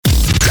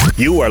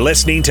You are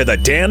listening to the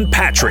Dan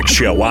Patrick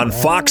Show on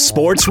Fox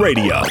Sports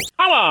Radio.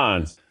 Come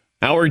on.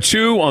 Hour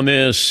 2 on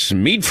this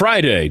Meat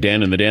Friday.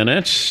 Dan and the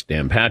Danettes,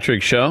 Dan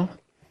Patrick Show.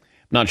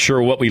 Not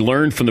sure what we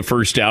learned from the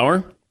first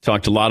hour.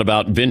 Talked a lot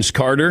about Vince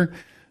Carter.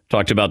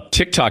 Talked about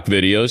TikTok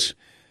videos.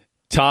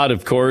 Todd,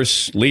 of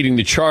course, leading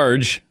the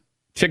charge.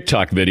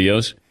 TikTok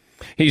videos.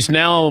 He's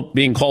now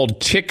being called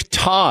Tick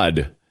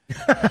Todd.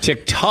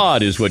 Tick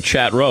Todd is what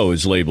Chat Row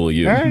is labeling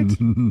you. Right.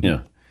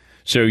 Yeah.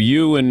 So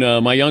you and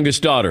my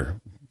youngest daughter,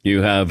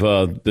 you have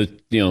the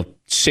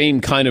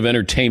same kind of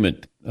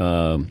entertainment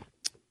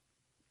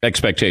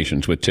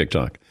expectations with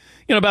TikTok.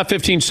 About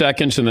 15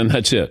 seconds, and then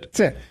that's it. That's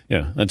it.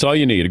 Yeah, that's all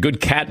you need. A good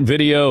cat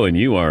video, and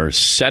you are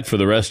set for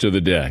the rest of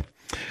the day.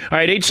 All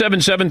right,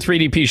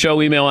 877-3DP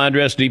Show. Email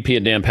address,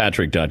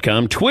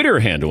 dp@danpatrick.com. Twitter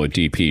handle at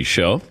DP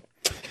Show.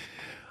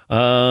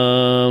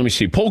 Let me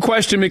see. Poll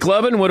question,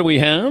 McLevin. What do we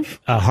have?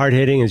 Hard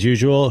hitting as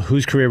usual.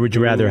 Whose career would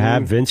you rather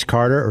have, Vince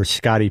Carter or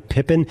Scottie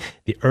Pippen?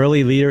 The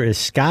early leader is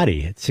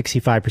Scottie at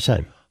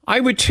 65%.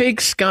 I would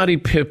take Scottie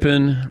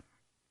Pippen.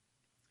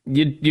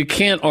 You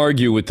can't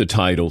argue with the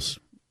titles.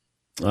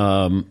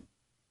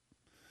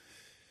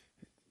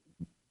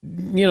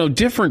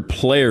 Different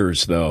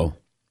players though.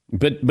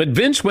 But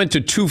Vince went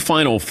to 2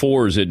 Final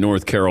Fours at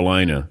North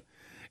Carolina.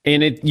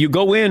 And you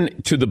go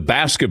into the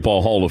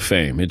Basketball Hall of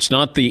Fame. It's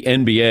not the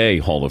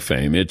NBA Hall of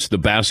Fame. It's the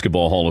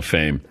Basketball Hall of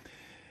Fame.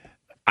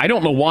 I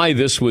don't know why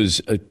this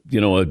was,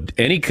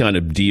 any kind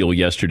of deal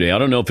yesterday. I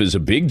don't know if it's a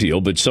big deal,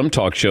 but some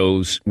talk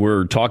shows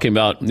were talking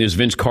about, is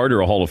Vince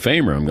Carter a Hall of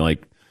Famer? I'm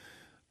like,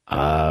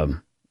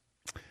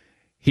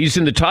 he's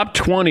in the top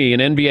 20 in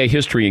NBA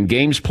history in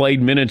games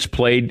played, minutes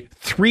played,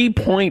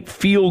 3-point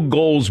field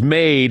goals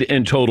made,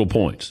 and total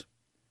points.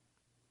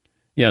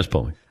 Yes,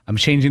 Paulie. I'm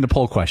changing the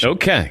poll question.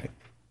 Okay.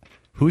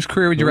 Whose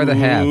career would you rather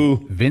have,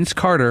 Vince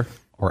Carter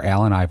or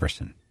Allen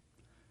Iverson?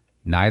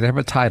 Neither have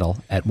a title.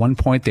 At one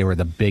point, they were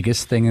the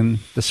biggest thing in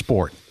the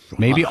sport.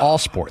 Maybe all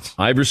sports.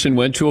 Iverson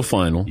went to a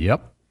final.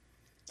 Yep.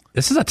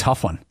 This is a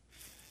tough one.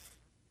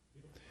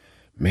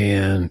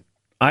 Man,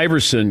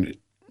 Iverson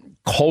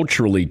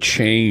culturally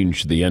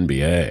changed the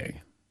NBA.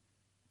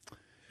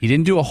 He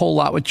didn't do a whole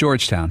lot with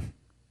Georgetown.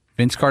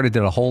 Vince Carter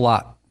did a whole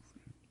lot.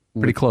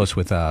 Pretty close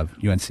with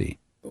UNC.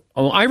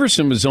 Oh,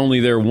 Iverson was only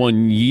there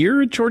 1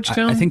 year at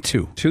Georgetown? I think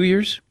 2. 2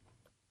 years?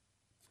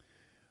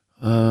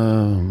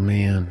 Oh,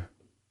 man.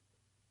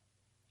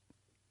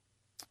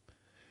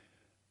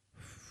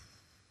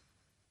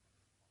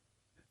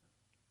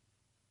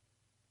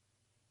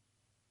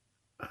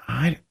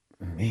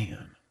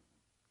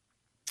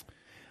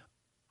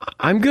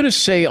 I'm going to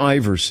say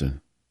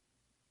Iverson.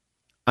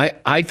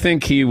 I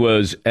think he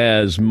was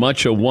as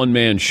much a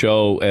one-man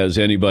show as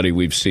anybody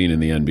we've seen in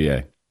the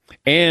NBA.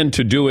 And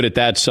to do it at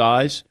that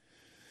size,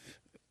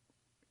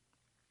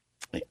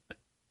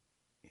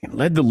 he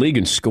led the league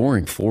in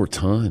scoring 4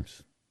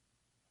 times.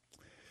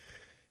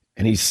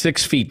 And he's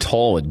 6 feet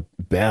tall at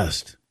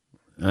best.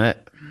 I'd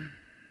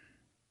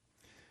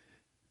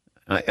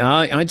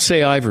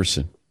say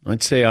Iverson.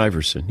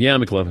 Yeah,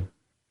 McLevin.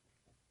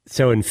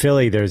 So in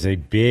Philly, there's a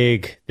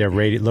big,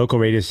 local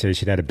radio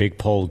station had a big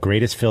poll,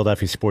 greatest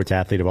Philadelphia sports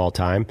athlete of all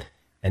time.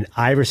 And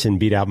Iverson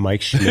beat out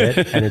Mike Schmidt,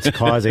 and it's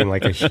causing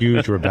like a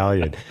huge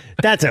rebellion.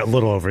 That's a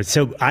little over it.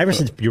 So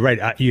Iverson's, you're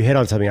right, you hit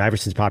on something.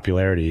 Iverson's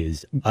popularity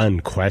is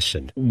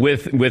unquestioned.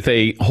 With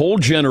a whole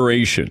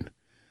generation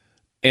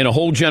and a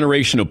whole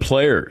generation of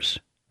players,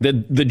 the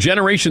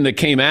generation that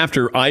came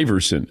after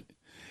Iverson,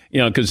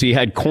 because he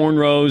had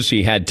cornrows,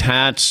 he had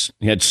tats,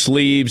 he had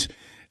sleeves,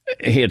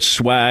 he had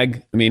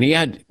swag. I mean,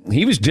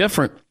 he was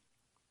different.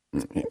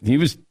 He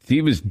was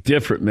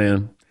different,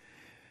 man.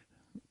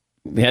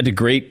 He had the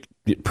great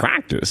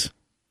practice.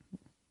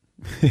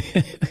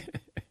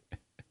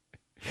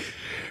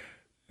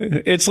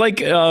 It's like,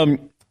 Jim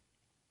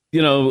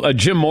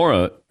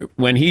Mora,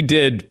 when he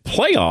did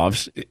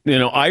playoffs,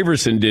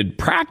 Iverson did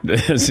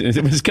practice.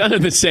 It was kind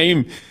of the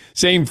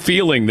same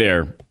feeling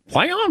there.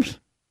 Playoffs?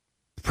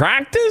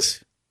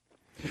 Practice?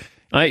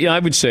 I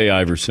would say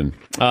Iverson.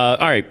 All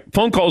right.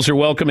 Phone calls are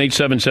welcome.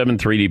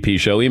 877-3DP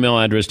Show. Email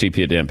address,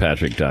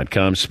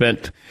 dp@danpatrick.com.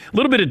 Spent a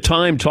little bit of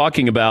time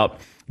talking about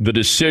the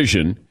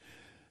decision.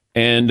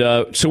 And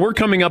so we're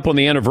coming up on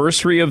the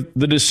anniversary of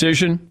the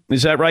decision.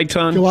 Is that right,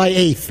 Ton? July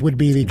 8th would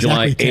be the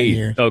exactly 10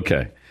 years.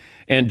 Okay.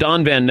 And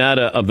Don Van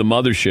Natta of the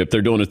Mothership,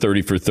 they're doing a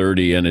 30 for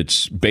 30, and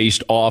it's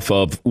based off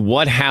of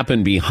what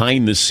happened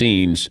behind the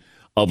scenes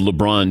of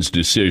LeBron's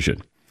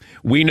decision.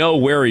 We know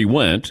where he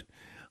went.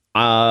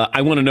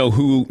 I want to know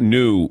who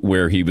knew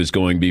where he was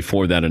going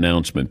before that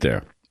announcement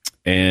there.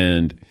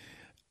 And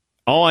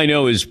all I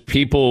know is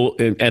people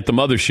at the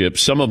Mothership,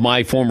 some of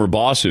my former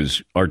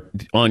bosses are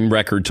on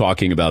record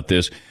talking about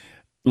this.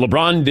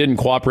 LeBron didn't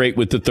cooperate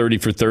with the 30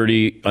 for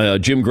 30.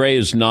 Jim Gray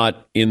is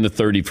not in the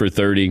 30 for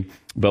 30,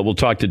 but we'll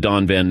talk to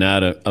Don Van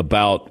Natta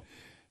about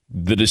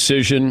the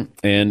decision.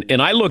 And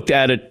I looked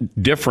at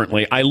it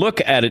differently. I look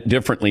at it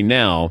differently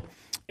now,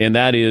 and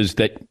that is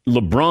that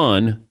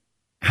LeBron,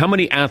 how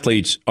many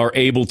athletes are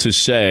able to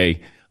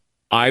say,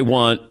 I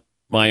want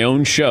my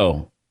own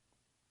show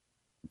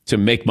to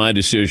make my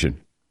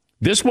decision.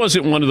 This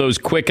wasn't one of those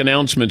quick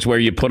announcements where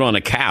you put on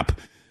a cap.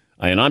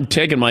 And I'm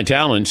taking my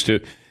talents to.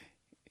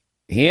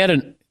 He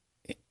had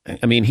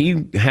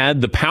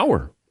the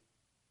power.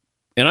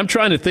 And I'm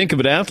trying to think of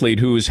an athlete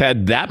who has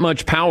had that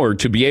much power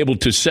to be able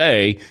to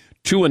say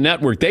to a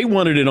network, they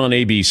wanted it on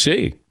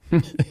ABC.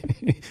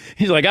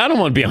 He's like, I don't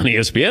want to be on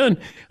ESPN.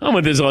 I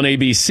want this on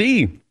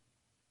ABC.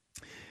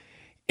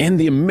 And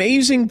the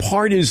amazing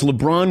part is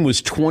LeBron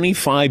was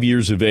 25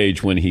 years of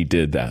age when he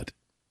did that.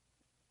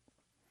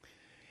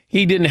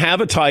 He didn't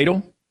have a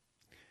title.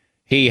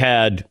 He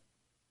had,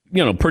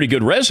 pretty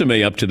good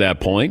resume up to that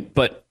point,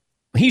 but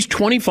he's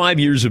 25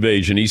 years of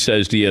age and he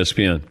says to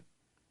ESPN,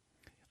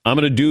 I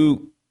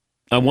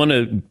want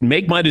to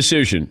make my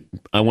decision.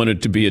 I want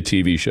it to be a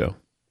TV show.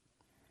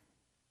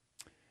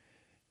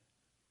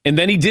 And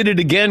then he did it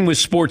again with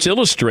Sports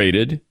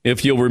Illustrated,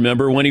 if you'll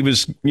remember, when he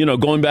was,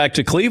 going back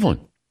to Cleveland.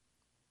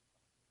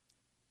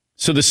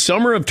 So the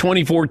summer of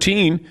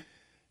 2014,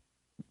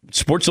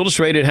 Sports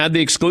Illustrated had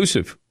the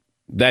exclusive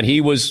that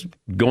he was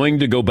going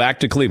to go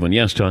back to Cleveland.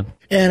 Yes, John?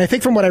 And I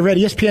think from what I read,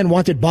 ESPN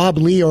wanted Bob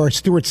Lee or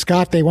Stuart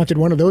Scott. They wanted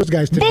one of those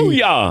guys to be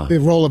the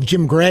role of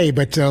Jim Gray.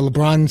 But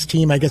LeBron's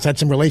team, I guess, had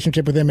some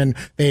relationship with him, and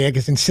they, I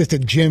guess,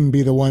 insisted Jim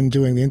be the one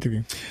doing the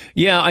interview.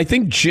 Yeah, I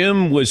think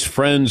Jim was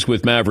friends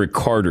with Maverick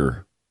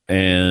Carter.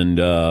 And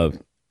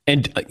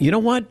you know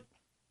what?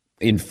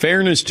 In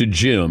fairness to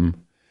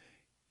Jim,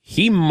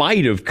 he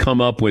might have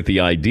come up with the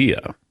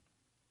idea.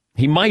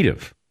 He might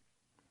have.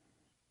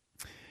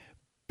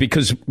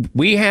 Because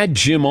we had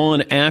Jim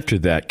on after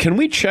that. Can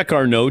we check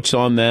our notes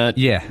on that?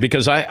 Yeah.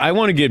 Because I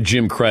want to give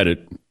Jim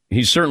credit.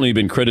 He's certainly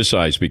been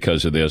criticized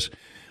because of this.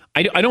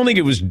 I don't think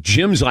it was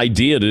Jim's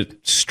idea to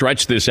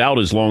stretch this out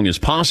as long as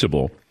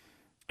possible.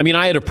 I mean,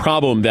 I had a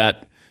problem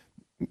that,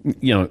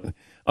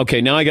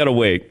 okay, now I got to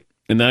wait.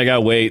 And then I got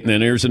to wait. And then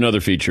here's another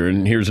feature.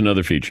 And here's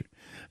another feature.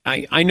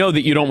 I know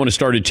that you don't want to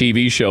start a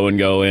TV show and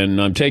go,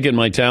 and I'm taking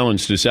my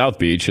talents to South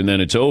Beach, and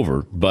then it's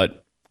over.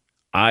 But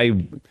I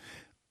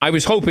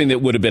was hoping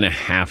that would have been a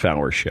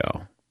half-hour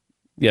show.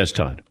 Yes,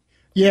 Todd?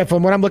 Yeah,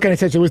 from what I'm looking at, it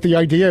says it was the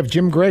idea of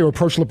Jim Gray, who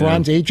approached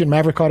LeBron's agent,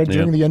 Maverick Carter,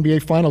 during the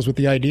NBA Finals with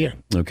the idea.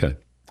 Okay.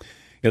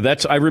 Yeah,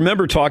 I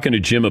remember talking to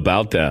Jim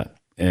about that,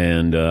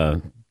 and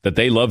that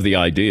they loved the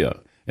idea,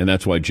 and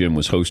that's why Jim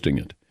was hosting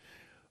it.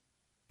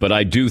 But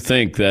I do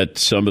think that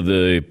some of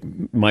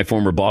my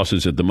former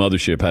bosses at the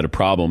mothership had a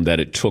problem that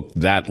it took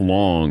that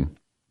long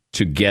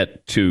to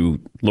get to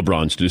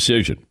LeBron's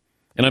decision.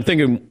 And I'm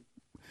thinking,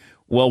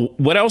 well,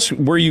 what else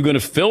were you going to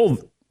fill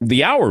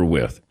the hour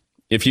with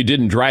if you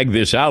didn't drag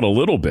this out a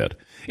little bit?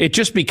 It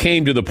just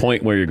became to the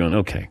point where you're going,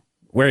 okay,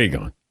 where are you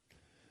going?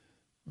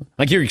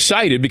 Like, you're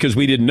excited because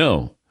we didn't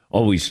know.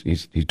 Oh,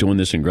 he's doing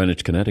this in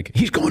Greenwich, Connecticut.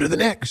 He's going to the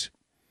Knicks.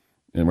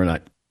 And we're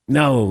not,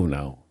 no,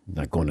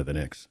 not going to the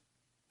Knicks.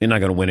 They're not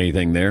going to win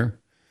anything there.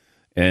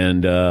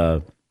 And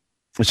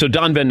so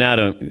Don Van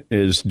Natta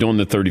is doing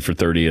the 30 for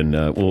 30,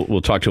 and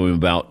we'll talk to him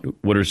about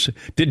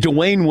did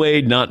Dwayne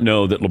Wade not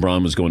know that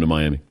LeBron was going to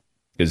Miami?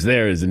 Because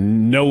there is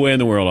no way in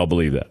the world I'll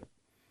believe that.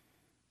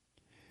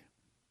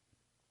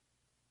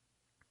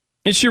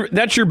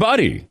 That's your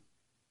buddy.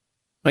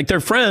 Like, they're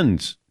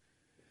friends.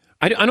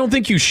 I don't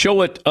think you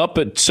show it up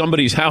at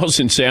somebody's house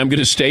and say, I'm going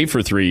to stay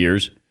for 3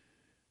 years.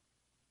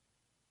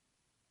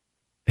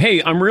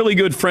 Hey, I'm really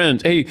good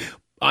friends. Hey,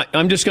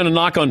 I'm just going to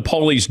knock on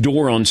Paulie's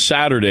door on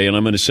Saturday, and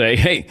I'm going to say,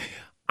 hey,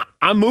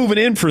 I'm moving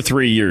in for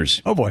 3 years.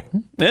 Oh, boy.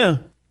 Yeah.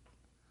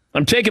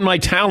 I'm taking my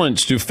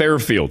talents to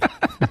Fairfield.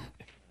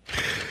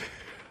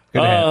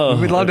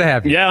 We'd love to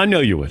have you. Yeah, I know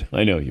you would.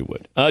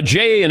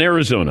 Jay in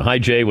Arizona. Hi,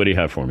 Jay. What do you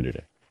have for me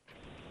today?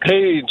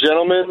 Hey,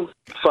 gentlemen.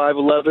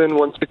 5'11",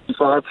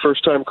 165,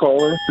 first-time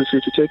caller.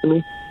 Appreciate you taking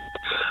me.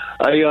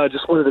 I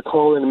just wanted to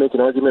call in and make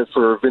an argument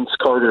for Vince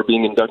Carter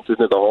being inducted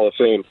into the Hall of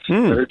Fame.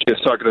 I heard you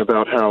guys talking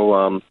about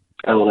how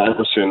Allen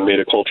Iverson made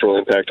a cultural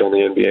impact on the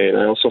NBA, and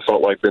I also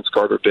felt like Vince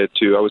Carter did,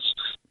 too. I was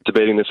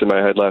debating this in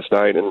my head last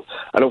night, and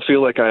I don't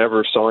feel like I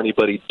ever saw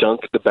anybody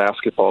dunk the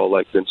basketball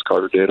like Vince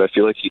Carter did. I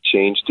feel like he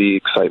changed the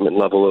excitement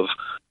level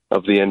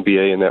of the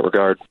NBA in that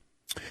regard.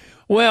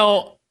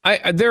 Well,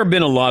 there have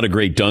been a lot of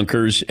great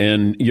dunkers,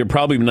 and you're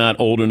probably not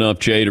old enough,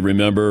 Jay, to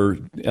remember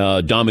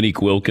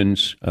Dominique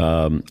Wilkins.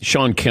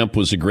 Sean Kemp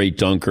was a great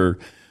dunker.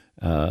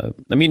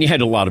 You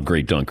had a lot of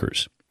great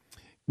dunkers.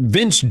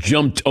 Vince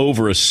jumped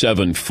over a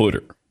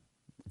 7-footer,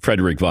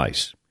 Frederick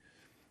Weiss.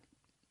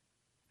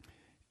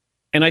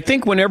 And I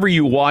think whenever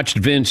you watched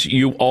Vince,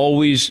 you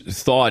always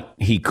thought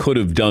he could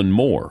have done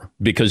more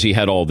because he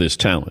had all this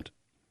talent.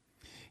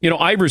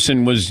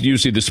 Iverson was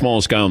usually the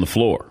smallest guy on the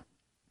floor.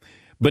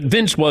 But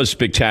Vince was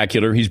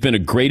spectacular. He's been a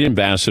great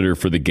ambassador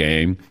for the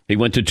game. He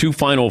went to 2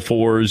 Final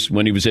Fours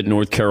when he was at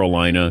North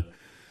Carolina.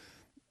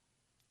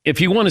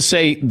 If you want to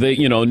say the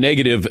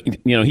negative,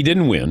 he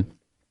didn't win,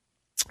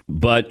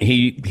 but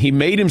he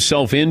made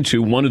himself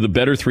into one of the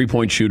better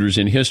 3-point shooters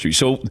in history.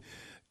 So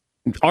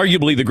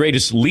arguably the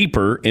greatest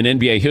leaper in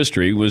NBA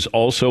history was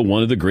also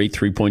one of the great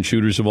 3-point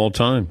shooters of all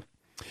time.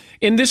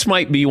 And this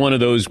might be one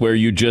of those where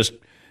you just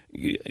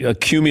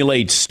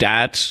accumulate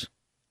stats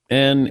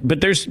But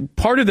there's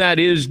part of that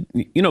is,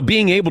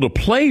 being able to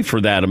play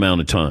for that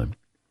amount of time.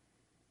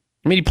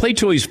 I mean, he played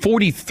till he's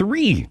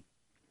 43.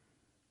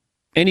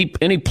 And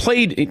he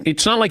played,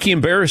 it's not like he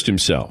embarrassed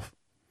himself.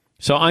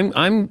 So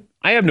I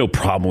have no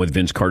problem with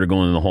Vince Carter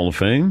going in the Hall of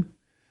Fame.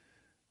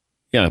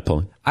 Yeah,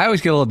 Paul. I always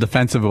get a little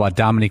defensive about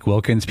Dominique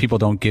Wilkins. People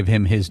don't give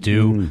him his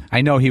due.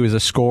 I know he was a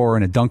scorer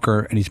and a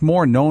dunker, and he's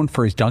more known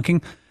for his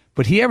dunking,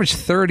 but he averaged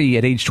 30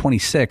 at age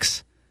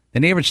 26,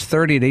 then he averaged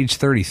 30 at age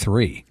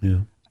 33. Yeah.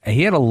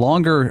 He had a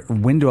longer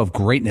window of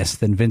greatness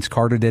than Vince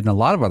Carter did and a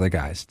lot of other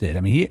guys did. I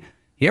mean,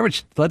 he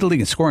led the league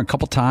in scoring a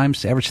couple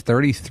times, averaged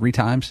 30 3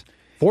 times,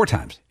 4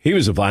 times. He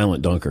was a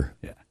violent dunker.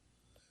 Yeah.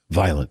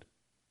 Violent.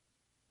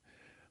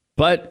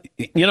 But,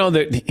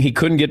 he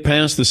couldn't get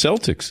past the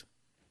Celtics.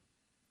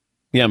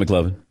 Yeah,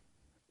 McLovin.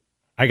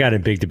 I got a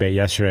big debate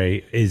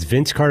yesterday. Is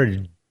Vince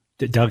Carter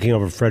dunking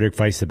over Frederick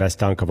Weiss the best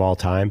dunk of all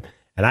time?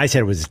 And I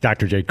said it was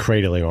Dr. J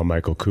cradling on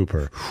Michael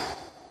Cooper.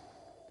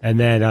 And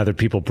then other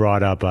people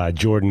brought up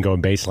Jordan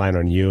going baseline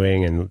on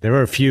Ewing. And there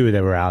were a few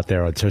that were out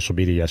there on social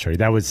media yesterday.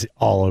 That was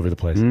all over the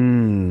place.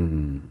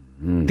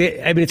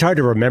 It's hard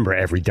to remember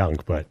every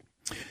dunk, but...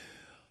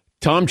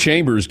 Tom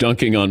Chambers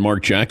dunking on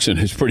Mark Jackson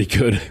is pretty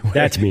good.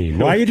 That's mean.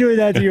 Why are you doing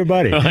that to your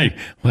buddy?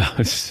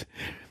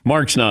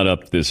 Mark's not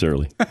up this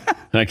early.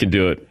 I can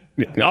do it.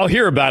 I'll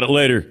hear about it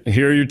later.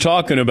 Hear you're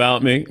talking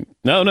about me.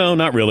 No,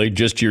 not really.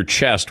 Just your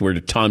chest, where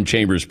Tom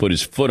Chambers put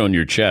his foot on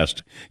your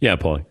chest. Yeah,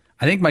 Paulie.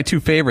 I think my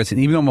two favorites, and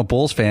even though I'm a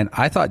Bulls fan,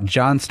 I thought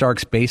John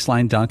Stark's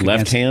baseline dunk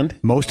left hand,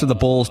 most of the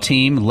Bulls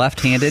team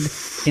left-handed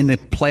in the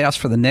playoffs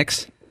for the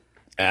Knicks.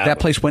 That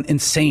place went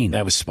insane.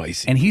 That was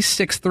spicy. And he's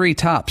 6'3"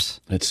 tops.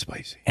 That's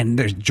spicy. And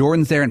there's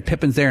Jordan's there, and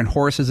Pippen's there, and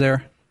Horace is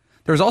there.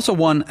 There was also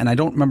one, and I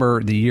don't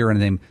remember the year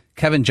and the name,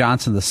 Kevin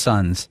Johnson, the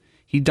Suns.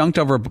 He dunked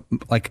over,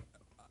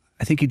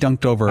 I think he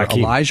dunked over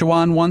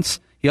Olajuwon once.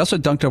 He also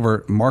dunked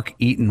over Mark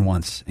Eaton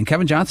once. And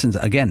Kevin Johnson's,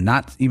 again,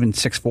 not even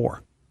 6'4".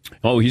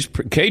 Oh,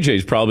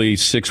 KJ's probably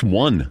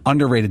 6'1".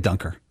 Underrated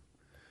dunker.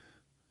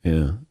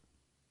 Yeah.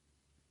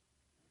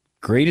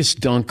 Greatest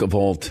dunk of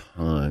all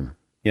time.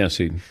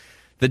 Yes,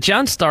 the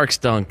John Starks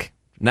dunk.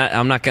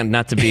 I'm not going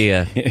not to be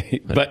a,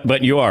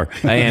 but you are.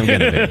 I am going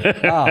to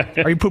be.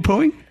 Are you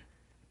poo-pooing?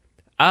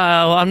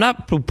 Well, I'm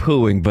not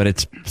poo-pooing, but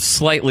it's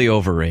slightly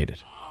overrated.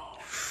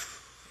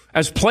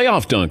 As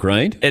playoff dunk,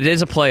 right? It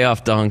is a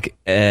playoff dunk.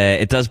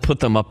 It does put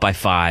them up by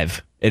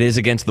 5. It is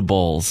against the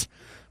Bulls,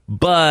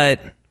 but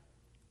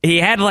he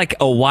had like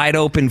a wide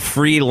open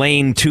free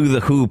lane to the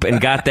hoop and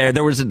got there.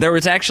 There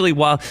was actually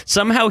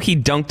somehow he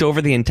dunked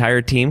over the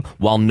entire team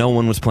while no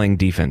one was playing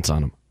defense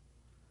on him.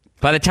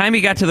 By the time he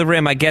got to the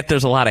rim, I get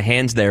there's a lot of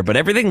hands there, but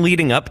everything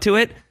leading up to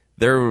it,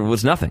 there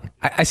was nothing.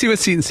 I see what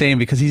Seton's saying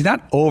because he's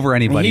not over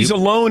anybody. He's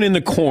alone in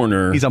the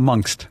corner. He's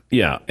amongst.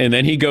 Yeah, and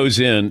then he goes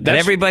in. And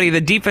everybody,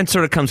 the defense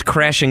sort of comes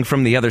crashing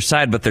from the other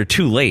side, but they're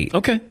too late.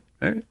 Okay.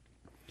 All right.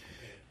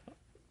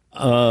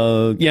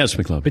 Yes,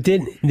 McLovin. But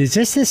is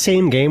this the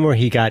same game where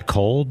he got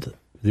cold?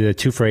 The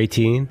 2 for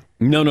 18?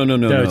 No.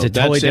 It's a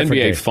totally That's NBA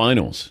game.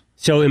 Finals.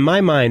 So in my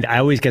mind, I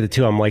always get the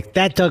two. I'm like,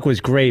 that dunk was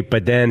great,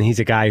 but then he's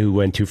a guy who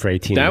went 2 for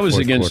 18. That was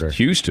against quarter.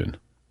 Houston.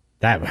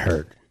 That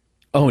hurt.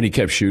 Oh, and he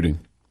kept shooting.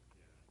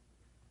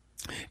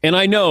 And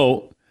I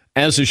know,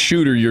 as a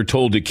shooter, you're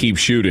told to keep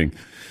shooting.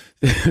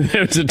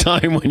 There's a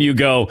time when you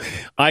go,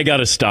 I got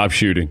to stop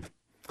shooting.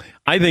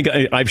 I think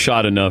I've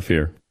shot enough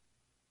here.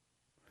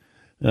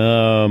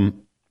 Royal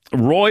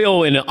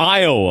in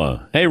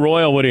Iowa. Hey,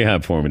 Royal, what do you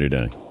have for me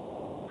today?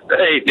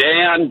 Hey,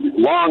 Dan,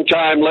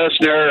 long-time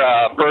listener,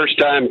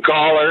 first-time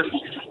caller.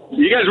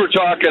 You guys were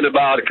talking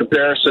about a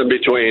comparison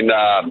between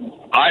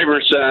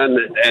Iverson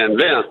and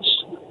Vince.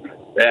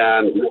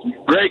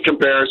 And great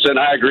comparison.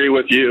 I agree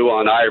with you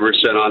on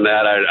Iverson on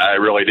that. I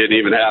really didn't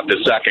even have to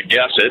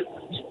second-guess it.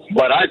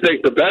 But I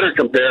think the better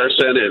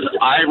comparison is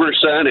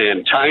Iverson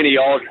and Tiny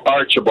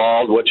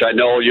Archibald, which I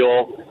know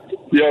you'll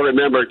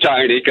remember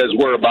Tiny because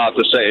we're about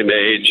the same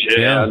age.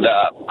 Yeah. And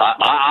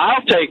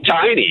I'll take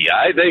Tiny.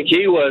 I think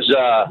he was,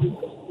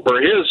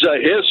 for his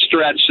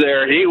stretch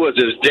there, he was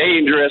as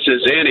dangerous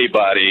as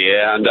anybody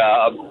and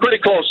pretty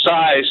close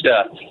size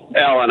to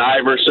Allen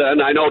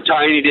Iverson. I know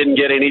Tiny didn't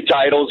get any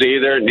titles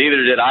either,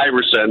 neither did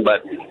Iverson,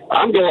 but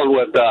I'm going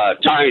with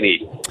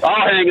Tiny.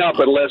 I'll hang up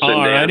and listen,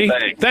 Dan.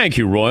 Thanks. Thank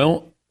you,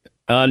 Royal.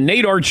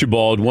 Nate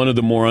Archibald, one of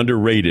the more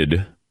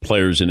underrated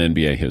players in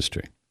NBA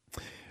history.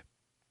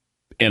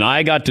 And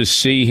I got to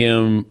see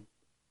him,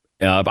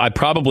 I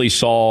probably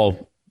saw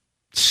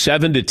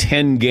 7 to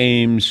 10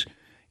 games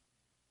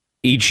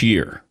each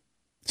year.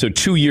 So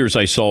 2 years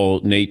I saw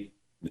Nate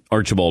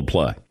Archibald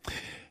play.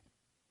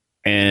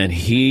 And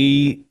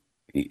you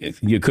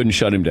couldn't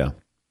shut him down.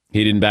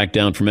 He didn't back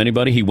down from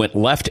anybody. He went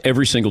left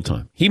every single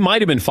time. He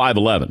might have been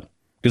 5'11",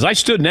 because I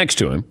stood next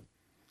to him,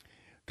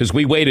 because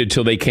we waited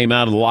till they came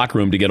out of the locker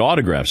room to get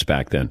autographs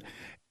back then.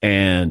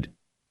 And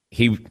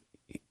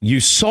you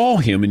saw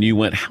him and you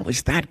went, how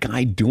is that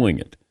guy doing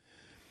it?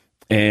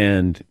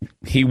 And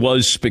he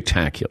was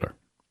spectacular.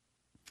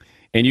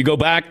 And you go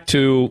back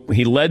to,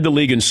 he led the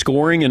league in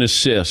scoring and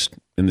assist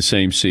in the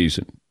same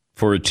season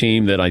for a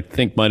team that I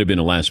think might have been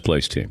a last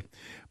place team.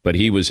 But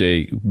he was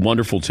a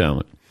wonderful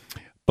talent.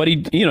 But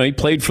he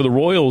played for the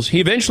Royals. He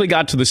eventually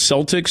got to the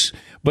Celtics,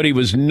 but he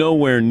was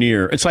nowhere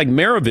near. It's like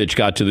Maravich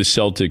got to the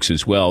Celtics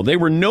as well. They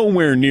were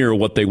nowhere near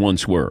what they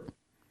once were.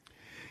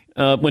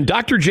 When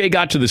Dr. J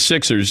got to the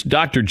Sixers,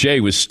 Dr. J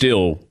was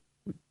still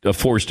a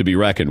force to be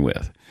reckoned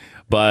with.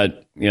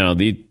 But,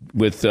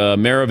 with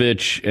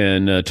Maravich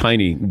and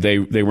Tiny,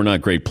 they were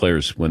not great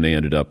players when they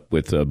ended up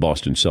with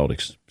Boston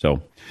Celtics.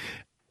 So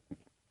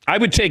I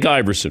would take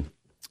Iverson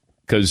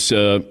because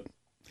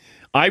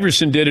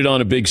Iverson did it on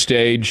a big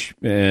stage,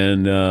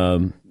 and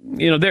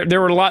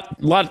there were a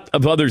lot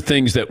of other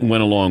things that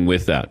went along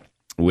with that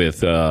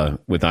with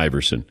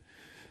Iverson,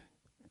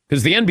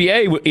 because the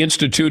NBA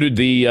instituted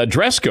the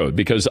dress code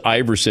because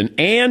Iverson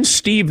and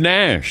Steve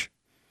Nash.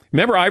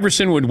 Remember,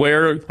 Iverson would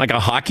wear like a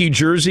hockey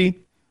jersey,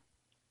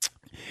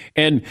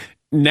 and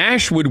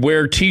Nash would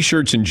wear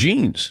T-shirts and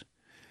jeans.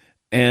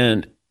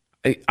 And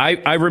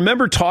I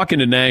remember talking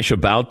to Nash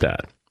about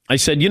that. I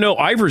said,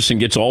 Iverson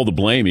gets all the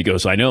blame. He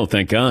goes, I know,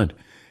 thank God.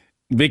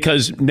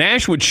 Because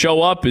Nash would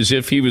show up as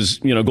if he was,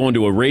 going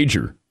to a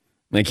rager.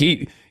 Like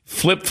he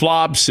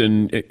flip-flops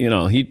and,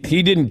 he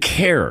didn't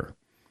care.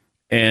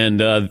 And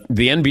the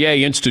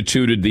NBA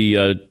instituted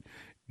the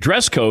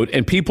dress code,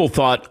 and people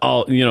thought,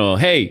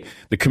 hey,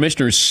 the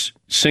commissioner's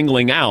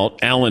singling out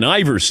Allen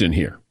Iverson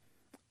here.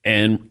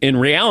 And in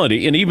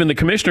reality, and even the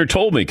commissioner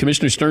told me,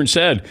 Commissioner Stern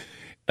said,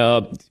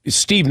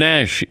 Steve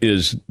Nash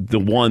is the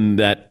one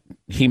that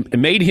he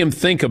made him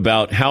think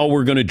about how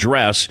we're going to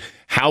dress,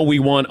 how we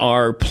want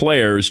our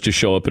players to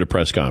show up at a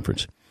press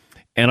conference.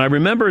 And I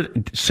remember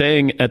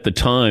saying at the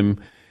time,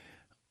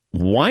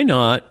 why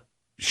not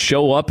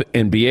show up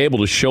and be able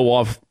to show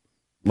off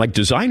like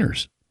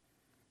designers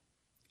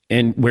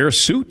and wear a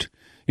suit?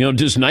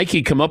 Does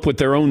Nike come up with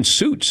their own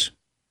suits?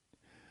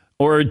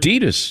 Or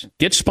Adidas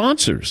get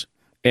sponsors?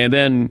 And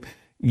then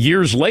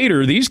years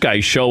later, these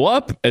guys show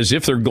up as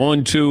if they're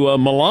going to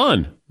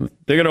Milan.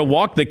 They're going to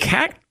walk the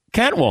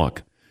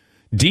catwalk.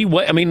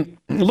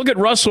 Look at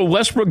Russell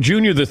Westbrook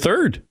Jr.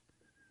 III.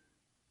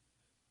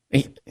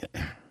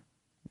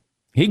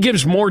 He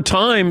gives more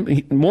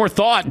time, more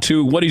thought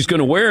to what he's going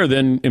to wear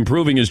than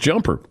improving his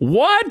jumper.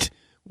 What?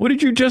 What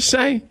did you just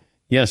say?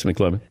 Yes,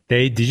 McLevin.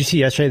 Did you see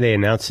yesterday they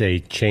announced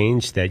a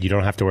change that you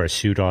don't have to wear a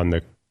suit on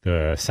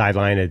the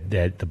sideline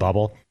at the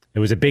bubble? It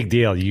was a big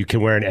deal. You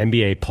can wear an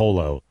NBA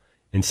polo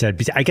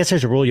instead. I guess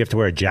there's a rule you have to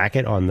wear a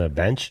jacket on the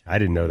bench. I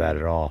didn't know that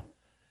at all.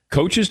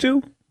 Coaches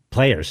do?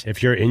 Players.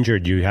 If you're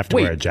injured, you have to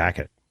wear a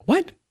jacket.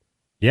 What?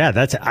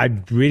 Yeah,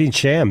 I'm reading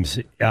Shams.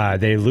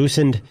 They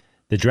loosened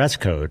the dress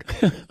code.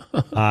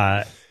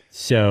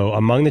 So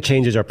among the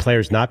changes are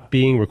players not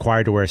being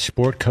required to wear a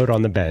sport coat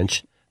on the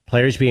bench,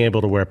 players being able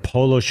to wear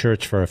polo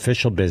shirts for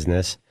official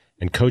business,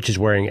 and coaches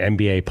wearing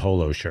NBA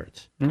polo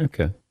shirts.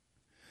 Okay.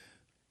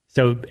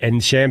 So,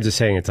 and Shams is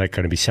saying it's like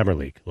going to be summer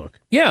league look.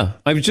 Yeah,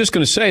 I was just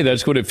going to say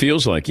that's what it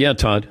feels like. Yeah,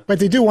 Todd. But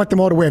they do want them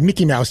all to wear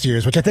Mickey Mouse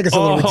ears, which I think is a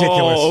little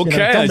ridiculous. Oh,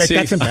 okay.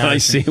 I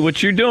see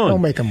what you're doing.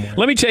 Don't make them wear.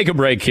 Let me take a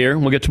break here.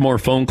 We'll get to more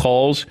phone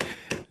calls.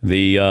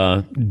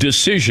 The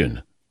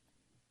decision.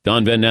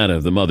 Don Van Natta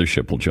of the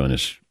Mothership will join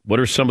us. What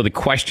are some of the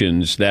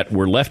questions that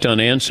were left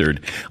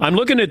unanswered? I'm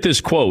looking at this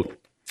quote.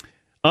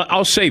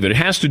 I'll save it. It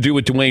has to do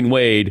with Dwayne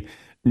Wade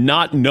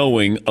not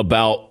knowing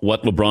about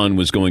what LeBron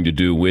was going to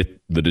do with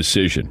the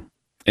decision.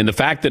 And the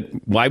fact that,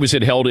 why was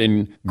it held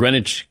in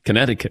Greenwich,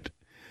 Connecticut?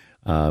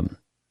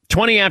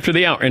 20 after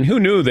the hour. And who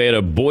knew they had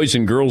a Boys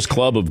and Girls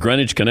Club of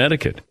Greenwich,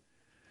 Connecticut?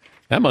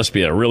 That must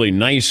be a really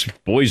nice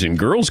Boys and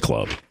Girls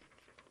Club.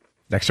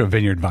 Next to a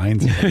Vineyard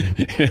Vines.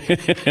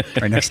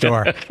 Right next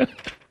door.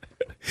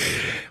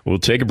 We'll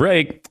take a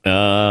break.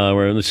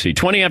 Let's see.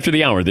 20 after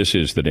the hour. This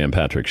is The Dan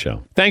Patrick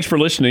Show. Thanks for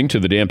listening to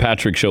The Dan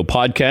Patrick Show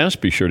podcast.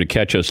 Be sure to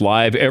catch us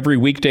live every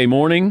weekday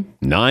morning,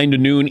 9 to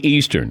noon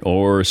Eastern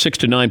or 6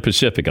 to 9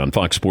 Pacific on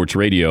Fox Sports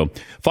Radio.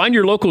 Find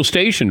your local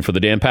station for The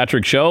Dan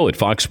Patrick Show at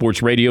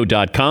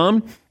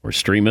foxsportsradio.com or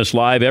stream us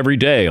live every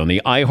day on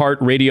the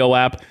iHeartRadio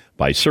app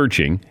by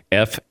searching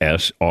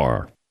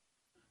FSR.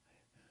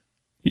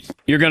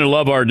 You're going to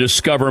love our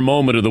Discover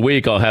Moment of the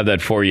Week. I'll have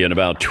that for you in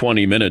about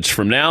 20 minutes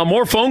from now.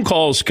 More phone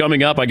calls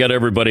coming up. I got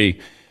everybody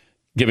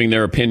giving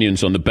their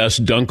opinions on the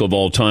best dunk of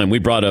all time. We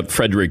brought up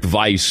Frederick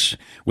Weiss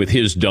with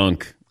his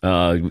dunk,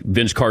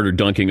 Vince Carter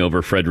dunking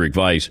over Frederick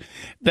Weiss.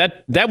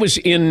 That was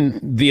in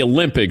the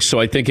Olympics, so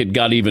I think it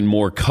got even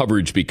more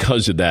coverage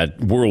because of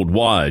that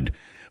worldwide.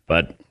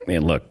 But,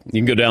 man, look, you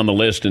can go down the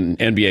list in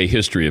NBA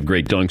history of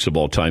great dunks of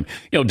all time.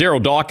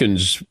 Daryl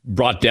Dawkins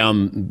brought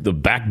down the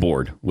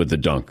backboard with the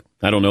dunk.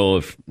 I don't know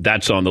if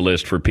that's on the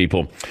list for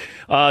people.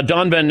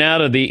 Don Van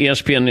Natta, the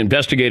ESPN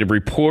investigative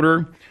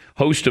reporter,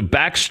 host of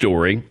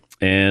Backstory,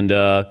 and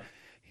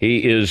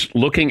he is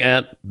looking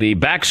at the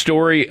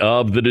backstory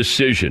of the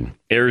decision.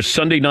 Airs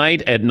Sunday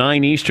night at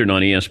 9 Eastern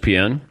on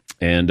ESPN,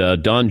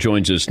 and Don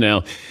joins us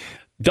now.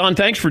 Don,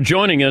 thanks for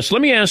joining us.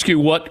 Let me ask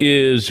you what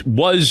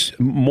was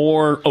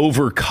more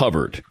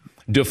overcovered,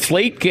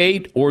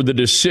 Deflategate or the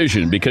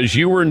decision? Because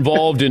you were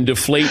involved in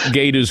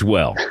Deflategate as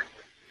well.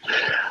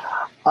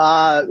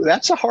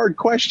 That's a hard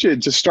question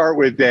to start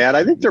with, Dan.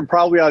 I think they're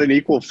probably on an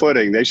equal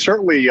footing. They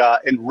certainly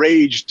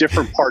enraged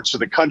different parts of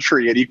the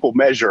country in equal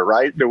measure,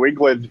 right? New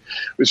England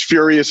was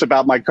furious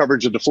about my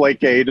coverage of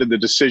Deflategate and the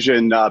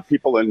decision.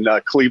 People in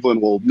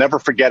Cleveland will never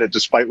forget it,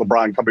 despite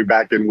LeBron coming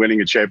back and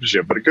winning a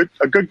championship. But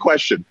a good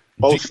question.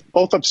 Both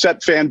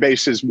upset fan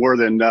bases more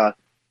than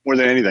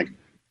anything.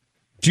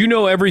 Do you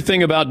know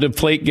everything about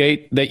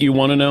Deflategate that you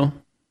want to know?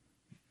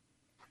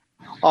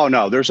 Oh,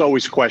 no, there's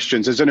always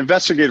questions. As an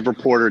investigative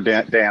reporter,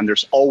 Dan,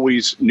 there's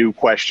always new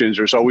questions.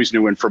 There's always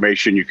new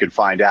information you can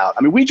find out.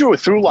 I mean, we drew a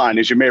through line,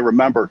 as you may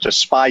remember, to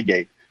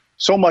Spygate.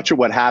 So much of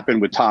what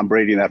happened with Tom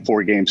Brady in that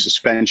 4-game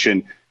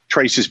suspension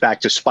traces back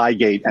to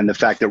Spygate and the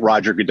fact that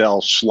Roger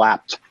Goodell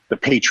slapped the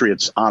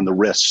Patriots on the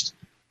wrist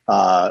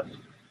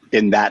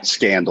in that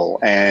scandal.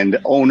 And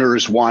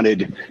owners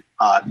wanted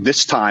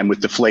this time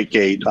with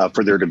Deflategate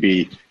for there to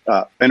be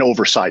an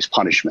oversized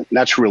punishment. And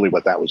that's really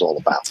what that was all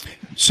about.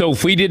 So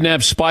if we didn't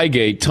have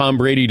Spygate, Tom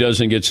Brady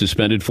doesn't get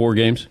suspended 4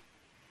 games?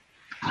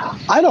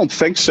 I don't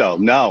think so.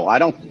 No, I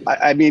don't.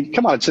 I mean,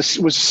 come on. It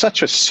was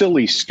such a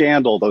silly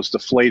scandal, those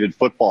deflated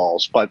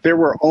footballs. But there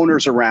were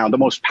owners around, the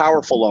most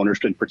powerful owners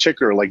in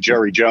particular, like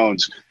Jerry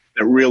Jones,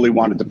 that really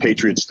wanted the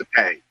Patriots to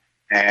pay.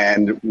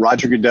 And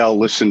Roger Goodell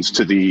listens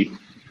to the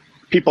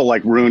people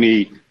like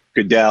Rooney,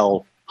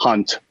 Goodell,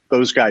 Hunt.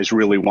 Those guys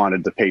really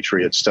wanted the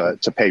Patriots to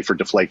pay for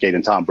Deflategate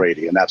and Tom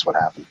Brady, and that's what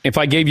happened. If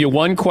I gave you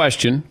one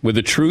question with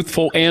a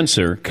truthful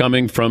answer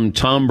coming from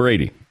Tom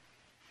Brady,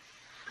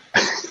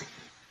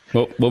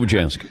 what would you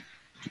ask?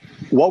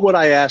 What would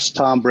I ask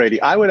Tom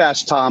Brady? I would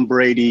ask Tom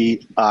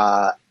Brady,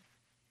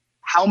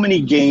 how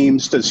many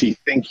games does he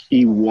think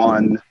he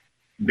won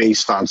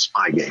based on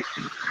Spygate?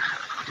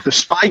 The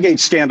Spygate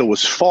scandal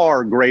was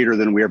far greater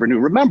than we ever knew.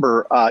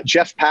 Remember,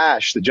 Jeff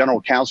Pash, the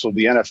general counsel of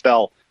the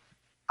NFL,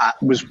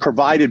 was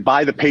provided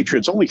by the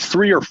Patriots only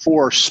 3 or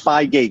 4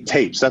 Spygate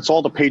tapes. That's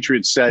all the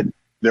Patriots said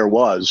there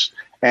was.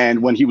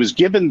 And when he was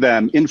given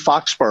them in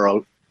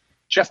Foxborough,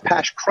 Jeff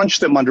Pash crunched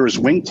them under his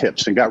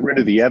wingtips and got rid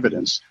of the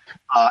evidence.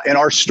 In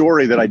our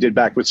story that I did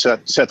back with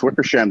Seth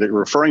Wickersham that you're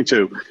referring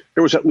to,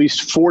 there was at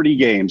least 40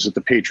 games that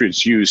the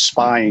Patriots used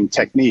spying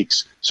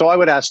techniques. So I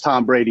would ask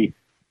Tom Brady,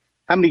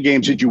 how many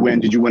games did you win?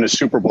 Did you win a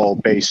Super Bowl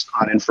based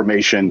on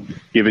information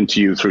given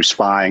to you through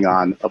spying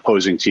on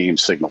opposing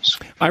teams' signals?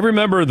 I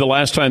remember the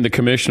last time the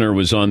commissioner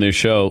was on this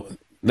show.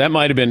 That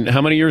might have been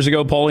how many years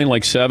ago, Pauline?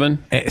 Like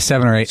 7?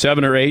 7 or 8.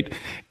 7 or 8.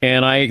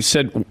 And I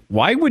said,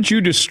 why would you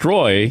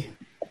destroy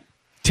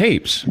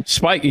tapes?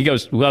 Spike. He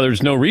goes, well,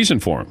 there's no reason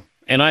for them.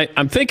 And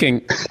I'm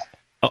thinking,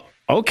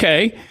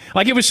 okay.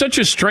 Like, it was such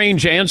a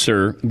strange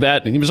answer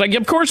that he was like, yeah,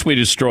 of course we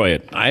destroy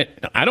it.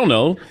 I don't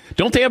know.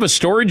 Don't they have a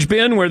storage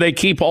bin where they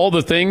keep all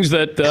the things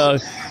that,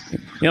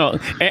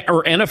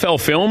 or NFL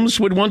Films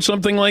would want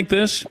something like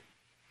this?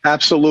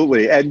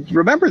 Absolutely. And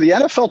remember, the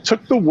NFL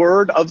took the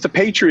word of the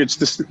Patriots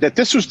that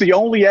this was the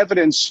only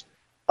evidence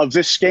of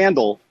this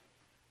scandal.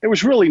 There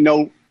was really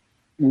no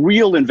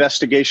real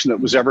investigation that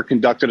was ever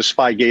conducted of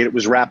Spygate. It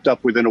was wrapped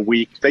up within a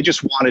week. They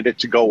just wanted it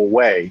to go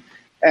away.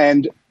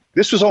 And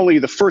this was only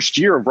the first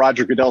year of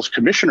Roger Goodell's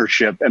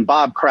commissionership, and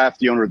Bob Kraft,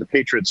 the owner of the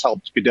Patriots,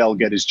 helped Goodell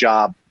get his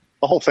job.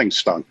 The whole thing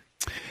stunk.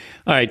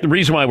 All right. The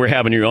reason why we're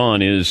having you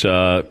on is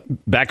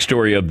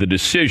backstory of the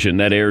decision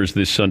that airs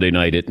this Sunday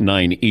night at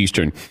 9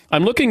 Eastern.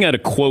 I'm looking at a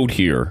quote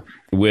here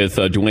with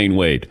Dwayne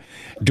Wade.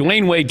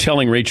 Dwayne Wade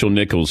telling Rachel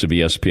Nichols of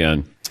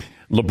ESPN,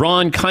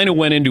 LeBron kind of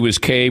went into his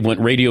cave, went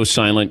radio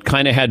silent,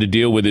 kind of had to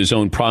deal with his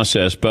own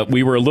process, but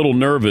we were a little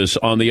nervous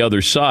on the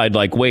other side,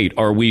 like, wait,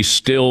 are we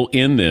still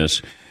in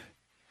this?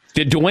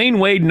 Did Dwayne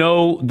Wade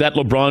know that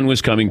LeBron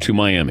was coming to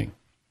Miami?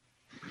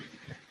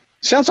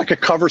 Sounds like a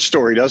cover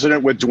story, doesn't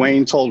it, what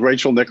Dwayne told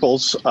Rachel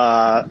Nichols?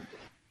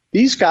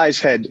 These guys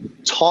had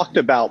talked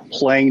about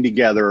playing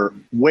together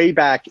way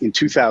back in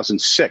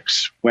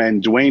 2006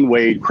 when Dwayne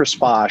Wade, Chris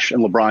Bosh,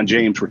 and LeBron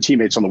James were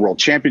teammates on the World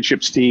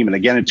Championships team, and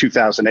again in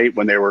 2008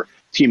 when they were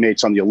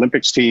teammates on the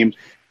Olympics team.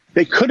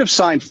 They could have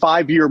signed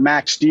 5-year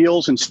max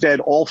deals. Instead,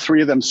 all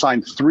 3 of them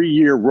signed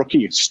 3-year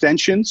rookie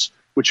extensions,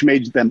 which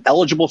made them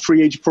eligible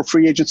for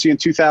free agency in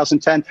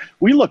 2010.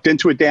 We looked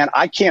into it, Dan.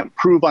 I can't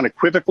prove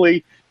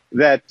unequivocally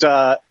that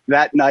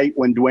that night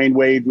when Dwayne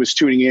Wade was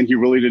tuning in, he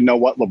really didn't know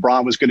what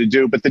LeBron was going to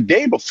do. But the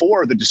day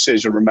before the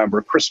decision,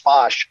 remember, Chris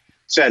Bosh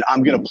said,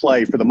 I'm going to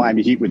play for the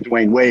Miami Heat with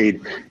Dwayne Wade.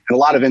 And a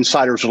lot of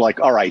insiders were like,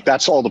 all right,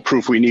 that's all the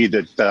proof we need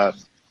that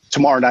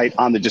tomorrow night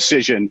on the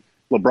decision,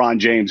 LeBron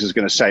James is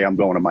going to say, I'm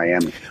going to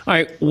Miami. All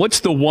right. What's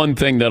the one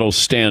thing that'll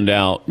stand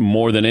out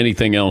more than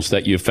anything else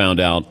that you found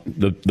out,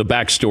 the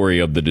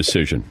backstory of the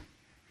decision?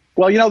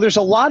 Well, there's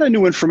a lot of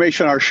new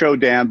information on our show,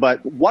 Dan,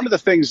 but one of the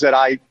things that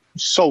I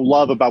so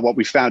love about what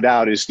we found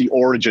out is the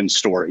origin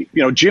story.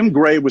 Jim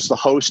Gray was the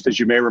host, as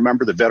you may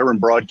remember, the veteran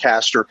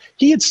broadcaster.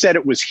 He had said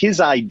it was his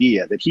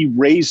idea, that he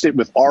raised it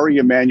with Ari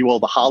Emanuel,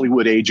 the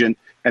Hollywood agent,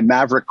 and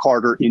Maverick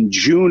Carter in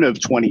June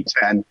of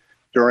 2010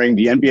 during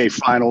the NBA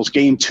Finals,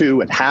 Game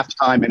 2 at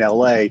halftime in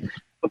L.A.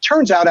 It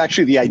turns out,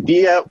 actually, the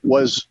idea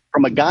was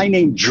from a guy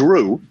named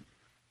Drew,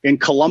 in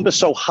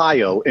Columbus,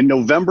 Ohio in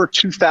November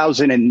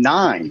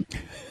 2009.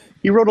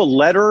 He wrote a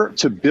letter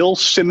to Bill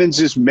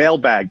Simmons'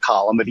 mailbag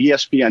column at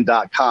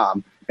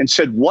ESPN.com and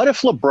said, what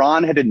if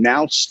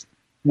LeBron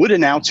would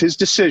announce his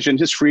decision,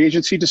 his free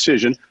agency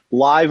decision,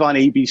 live on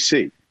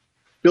ABC?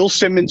 Bill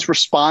Simmons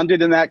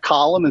responded in that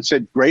column and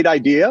said, great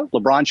idea.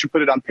 LeBron should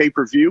put it on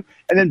pay-per-view.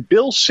 And then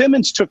Bill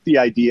Simmons took the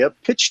idea,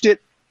 pitched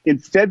it in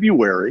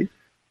February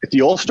at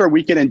the All-Star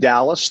Weekend in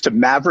Dallas to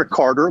Maverick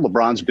Carter,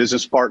 LeBron's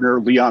business partner,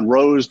 Leon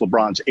Rose,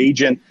 LeBron's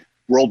agent,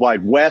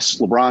 Worldwide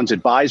West, LeBron's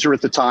advisor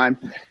at the time.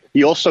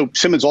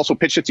 Simmons also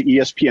pitched it to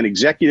ESPN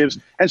executives.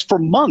 And for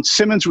months,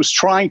 Simmons was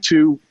trying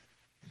to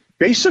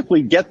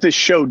basically get this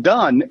show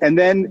done. And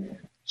then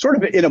sort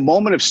of in a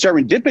moment of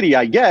serendipity,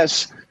 I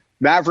guess,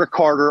 Maverick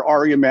Carter,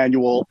 Ari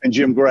Emanuel, and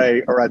Jim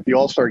Gray are at the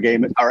All-Star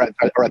game, are at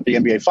the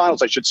NBA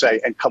Finals, I should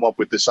say, and come up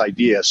with this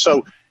idea.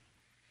 So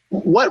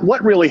what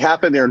really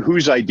happened there and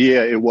whose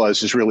idea it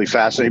was is really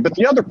fascinating. But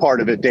the other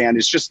part of it, Dan,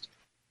 is just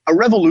a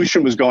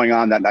revolution was going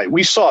on that night.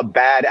 We saw a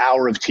bad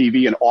hour of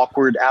TV, an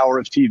awkward hour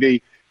of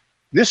TV.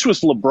 This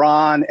was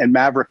LeBron and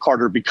Maverick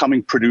Carter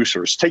becoming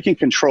producers, taking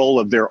control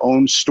of their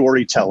own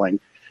storytelling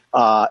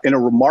in a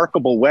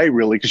remarkable way,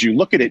 really, because you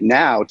look at it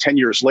now, 10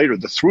 years later,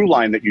 the through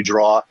line that you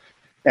draw,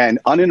 and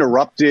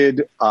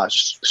uninterrupted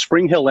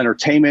Spring Hill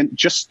Entertainment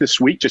just this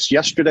week, just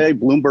yesterday,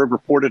 Bloomberg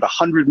reported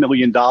 $100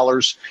 million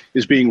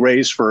is being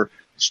raised for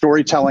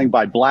storytelling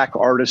by Black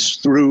artists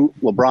through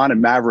LeBron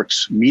and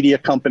Maverick's media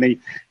company.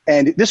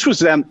 And this was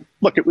them.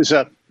 Look, it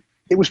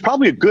was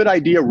probably a good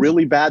idea,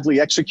 really badly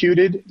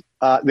executed.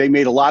 They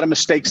made a lot of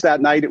mistakes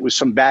that night. It was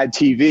some bad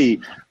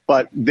TV,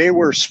 but they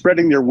were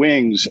spreading their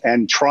wings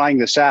and trying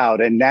this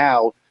out. And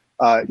now,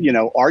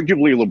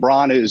 arguably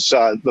LeBron is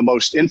the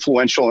most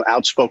influential and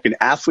outspoken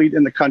athlete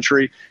in the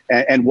country.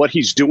 And what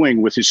he's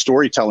doing with his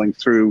storytelling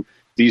through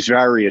these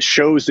various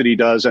shows that he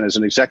does and as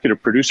an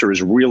executive producer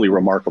is really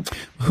remarkable.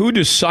 Who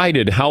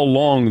decided how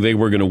long they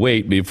were going to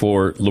wait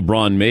before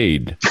LeBron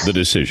made the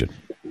decision?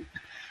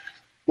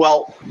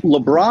 Well,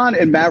 LeBron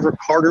and Maverick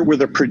Carter were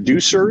the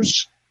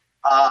producers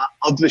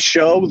of the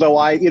show, though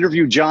I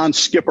interviewed John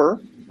Skipper,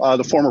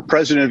 the former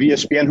president of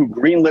ESPN, who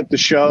greenlit the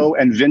show,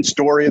 and Vince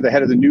Doria, the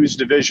head of the news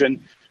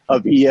division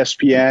of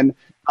ESPN.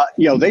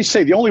 They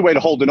say the only way to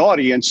hold an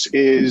audience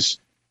is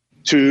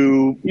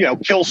to,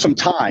 kill some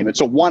time.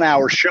 It's a 1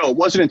 hour show. It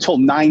wasn't until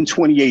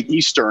 9:28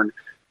 Eastern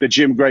that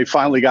Jim Gray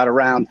finally got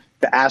around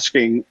to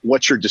asking,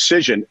 what's your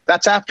decision?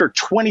 That's after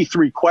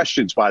 23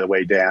 questions, by the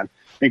way, Dan,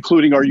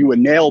 including, are you a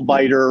nail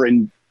biter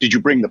and did you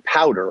bring the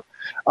powder?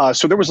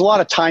 So there was a lot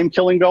of time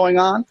killing going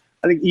on.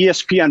 I think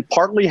ESPN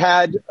partly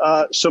had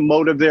some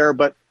motive there,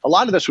 but a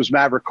lot of this was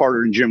Maverick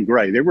Carter and Jim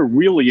Gray. They were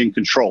really in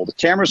control. The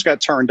cameras got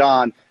turned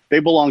on. They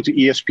belonged to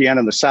ESPN,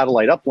 and the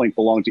satellite uplink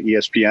belonged to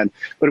ESPN.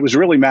 But it was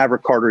really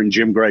Maverick Carter and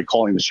Jim Gray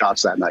calling the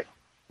shots that night.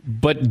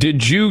 But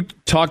did you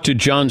talk to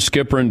John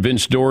Skipper and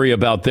Vince Doria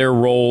about their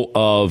role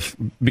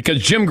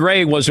because Jim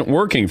Gray wasn't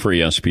working for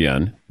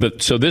ESPN,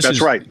 but so this That's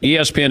is right.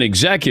 ESPN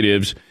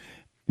executives.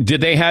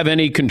 Did they have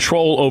any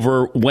control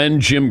over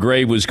when Jim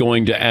Gray was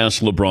going to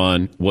ask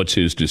LeBron what's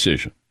his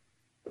decision?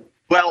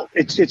 Well,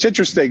 it's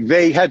interesting.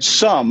 They had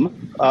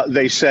some,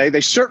 they say. They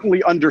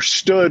certainly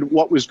understood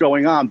what was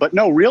going on. But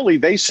no, really,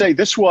 they say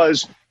this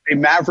was a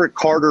Maverick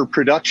Carter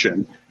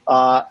production.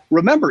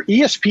 Remember,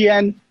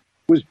 ESPN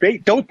was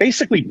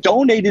basically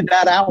donated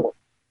that hour,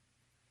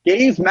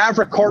 gave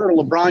Maverick Carter and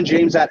LeBron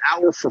James that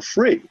hour for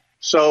free.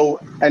 So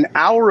an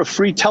hour of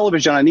free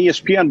television on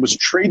ESPN was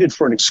traded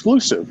for an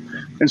exclusive.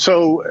 And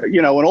so,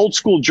 an old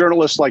school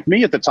journalist like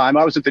me at the time,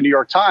 I was at the New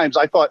York Times,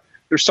 I thought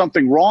there's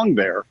something wrong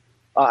there.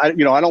 I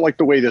don't like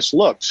the way this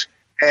looks.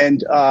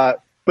 And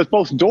but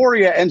both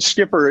Doria and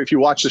Skipper, if you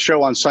watch the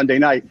show on Sunday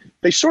night,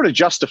 they sort of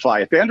justify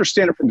it. They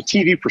understand it from a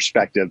TV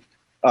perspective,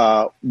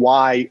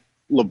 why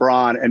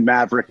LeBron and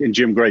Maverick and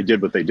Jim Gray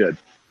did what they did.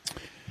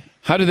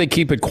 How do they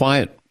keep it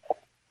quiet?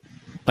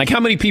 Like,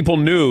 how many people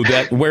knew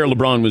that where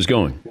LeBron was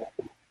going?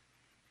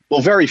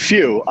 Well, very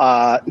few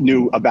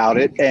knew about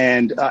it.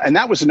 And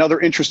that was another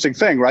interesting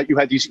thing, right? You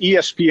had these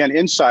ESPN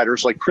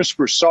insiders like Chris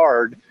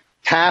Broussard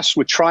tasked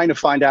with trying to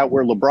find out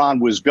where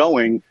LeBron was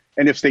going.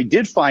 And if they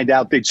did find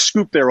out, they'd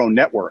scoop their own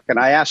network. And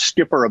I asked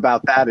Skipper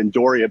about that and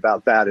Doria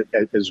about that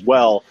as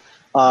well.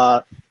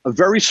 A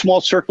very small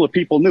circle of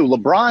people knew.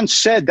 LeBron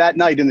said that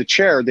night in the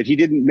chair that he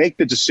didn't make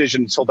the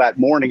decision until that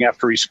morning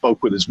after he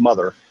spoke with his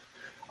mother.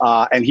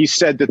 And he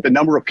said that the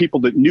number of people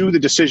that knew the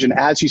decision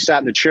as he sat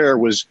in the chair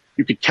was,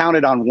 you could count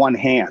it on one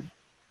hand.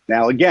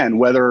 Now, again,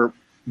 whether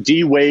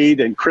D. Wade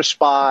and Chris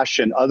Bosh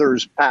and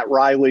others, Pat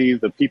Riley,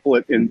 the people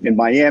in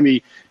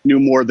Miami knew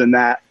more than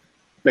that,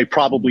 they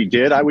probably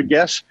did, I would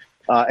guess.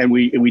 And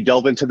we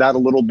delve into that a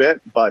little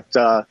bit. But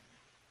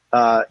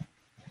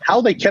how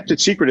they kept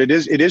it secret,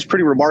 it is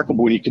pretty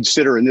remarkable when you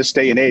consider in this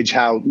day and age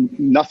how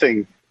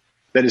nothing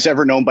that is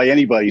ever known by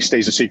anybody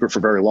stays a secret for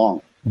very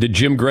long. Did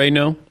Jim Gray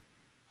know?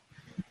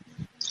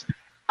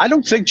 I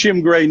don't think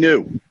Jim Gray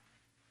knew.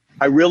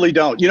 I really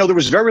don't. There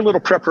was very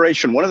little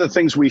preparation. One of the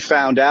things we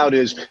found out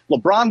is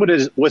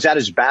LeBron was at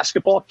his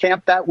basketball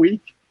camp that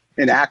week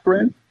in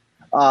Akron.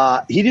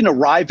 He didn't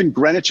arrive in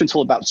Greenwich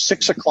until about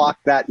 6 o'clock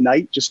that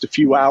night, just a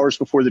few hours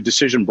before the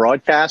decision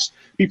broadcast.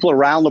 People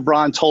around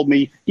LeBron told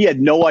me he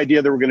had no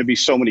idea there were going to be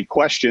so many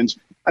questions.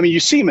 I mean, you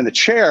see him in the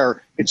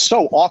chair. It's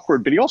so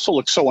awkward, but he also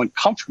looks so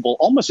uncomfortable,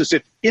 almost as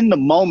if in the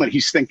moment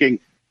he's thinking,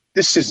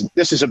 this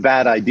is a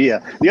bad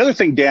idea. The other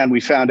thing, Dan, we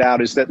found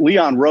out is that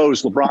Leon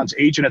Rose, LeBron's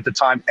agent at the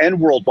time, and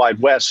World Wide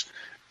West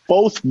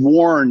both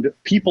warned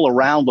people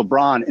around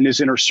LeBron in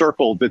his inner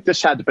circle that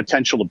this had the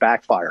potential to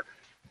backfire.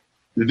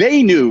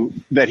 They knew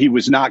that he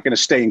was not going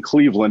to stay in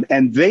Cleveland,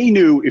 and they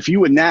knew if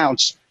you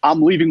announce,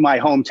 I'm leaving my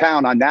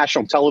hometown on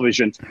national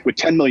television with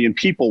 10 million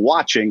people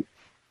watching,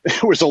 there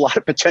was a lot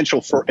of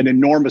potential for an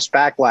enormous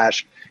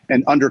backlash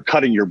and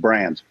undercutting your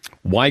brand.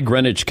 Why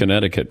Greenwich,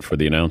 Connecticut for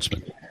the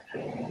announcement?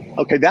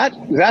 Okay,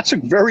 that's a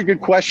very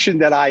good question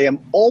that I am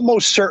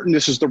almost certain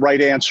this is the right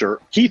answer.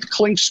 Keith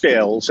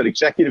Clinkscales, an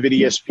executive at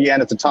ESPN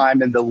at the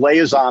time and the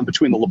liaison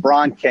between the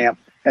LeBron camp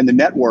and the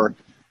network,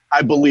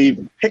 I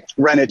believe picked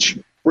Greenwich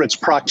for its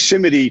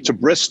proximity to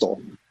Bristol.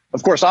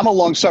 Of course, I'm a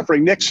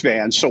long-suffering Knicks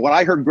fan, so when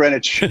I heard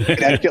Greenwich,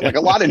 Connecticut, like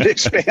a lot of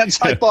Knicks fans,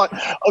 I thought,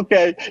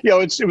 okay,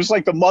 it was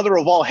like the mother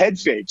of all head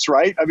fakes,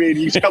 right? I mean,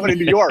 he's coming to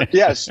New York,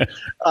 yes.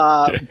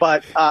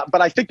 But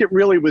I think it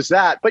really was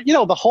that. But,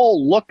 the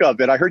whole look of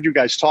it, I heard you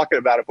guys talking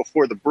about it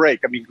before the break.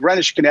 I mean,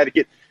 Greenwich,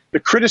 Connecticut, the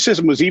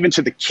criticism was even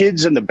to the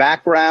kids in the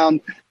background.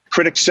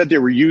 Critics said they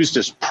were used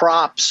as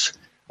props.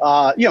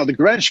 The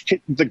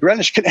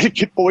Greenwich,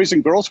 Connecticut Boys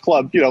and Girls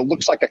Club,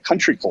 looks like a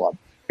country club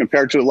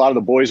compared to a lot of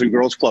the boys and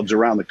girls clubs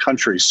around the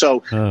country.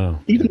 So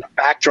even the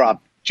backdrop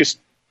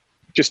just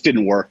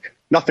didn't work.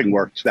 Nothing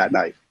worked that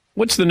night.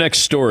 What's the next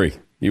story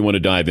you want to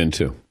dive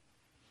into?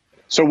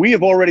 So we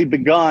have already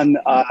begun.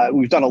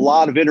 We've done a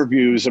lot of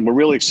interviews, and we're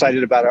really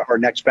excited about our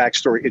next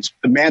backstory. It's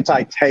the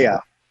Manti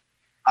Te'o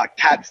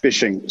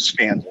catfishing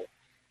scandal.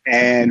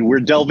 And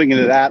we're delving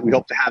into that. We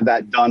hope to have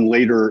that done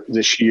later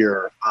this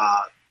year.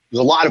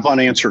 There's a lot of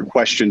unanswered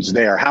questions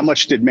there. How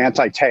much did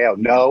Manti Te'o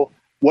know?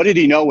 What did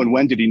he know and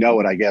when did he know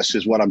it, I guess,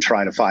 is what I'm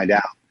trying to find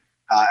out.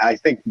 I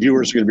think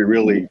viewers are going to be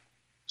really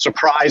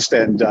surprised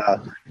and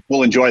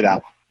will enjoy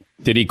that.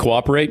 Did he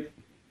cooperate?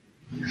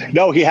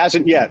 No, he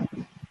hasn't yet.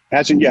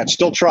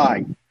 Still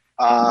trying.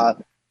 But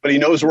he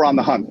knows we're on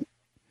the hunt.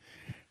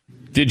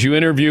 Did you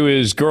interview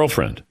his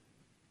girlfriend?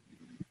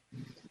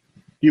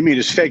 You mean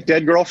his fake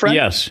dead girlfriend?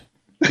 Yes.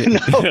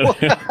 No.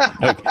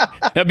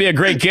 That'd be a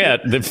great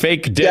get. The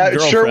fake dead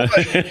girlfriend.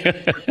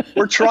 Sure.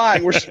 We're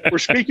trying. We're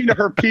speaking to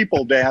her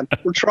people, Dan.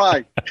 We're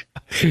trying.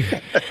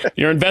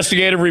 You're an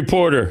investigative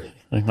reporter.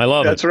 I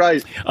love That's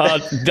right.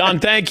 Don,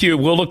 thank you.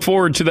 We'll look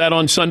forward to that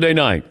on Sunday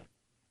night.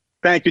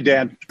 Thank you,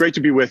 Dan. It's great to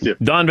be with you.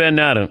 Don Van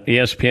Natta,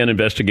 ESPN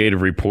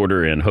investigative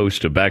reporter and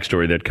host of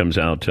Backstory that comes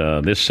out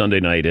this Sunday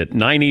night at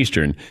 9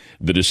 Eastern,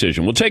 The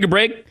Decision. We'll take a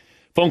break.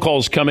 Phone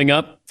calls coming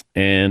up.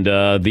 And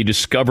the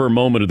Discover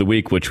Moment of the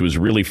Week, which was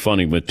really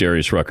funny with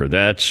Darius Rucker.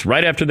 That's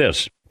right after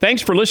this.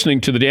 Thanks for listening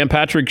to the Dan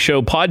Patrick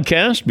Show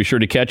podcast. Be sure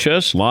to catch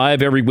us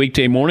live every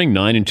weekday morning,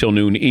 9 until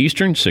noon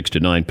Eastern, 6 to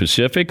 9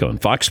 Pacific on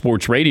Fox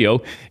Sports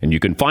Radio. And you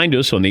can find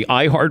us on the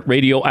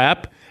iHeartRadio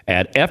app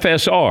at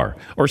FSR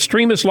or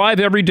stream us live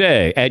every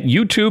day at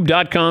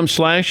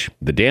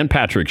youtube.com/The Dan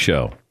Patrick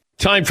Show.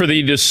 Time for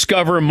the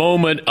Discover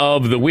Moment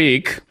of the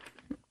Week.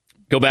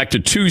 Go back to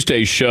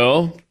Tuesday's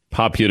show.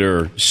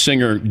 Popular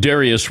singer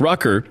Darius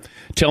Rucker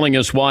telling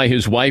us why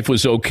his wife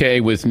was okay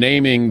with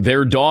naming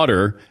their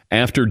daughter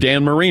after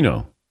Dan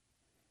Marino.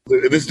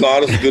 This is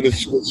honest to goodness,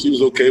 she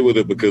was okay with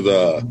it because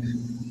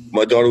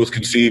my daughter was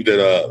conceived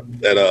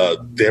at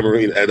Dan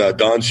Marino, at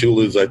Don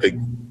Shula's, I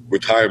think,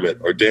 retirement,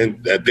 or at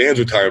Dan's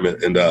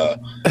retirement, and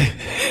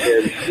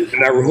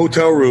in our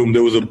hotel room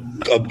there was a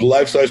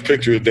life-size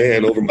picture of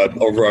Dan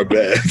over our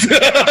bed.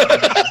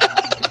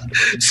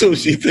 So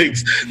she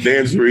thinks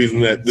Dan's the reason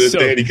that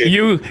Danny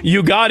came.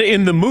 You got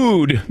in the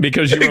mood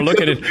because you were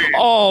looking at,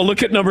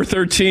 look at number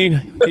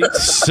 13.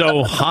 It's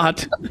so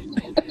hot.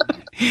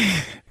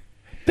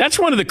 That's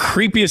one of the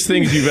creepiest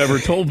things you've ever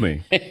told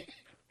me.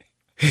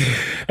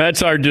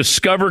 That's our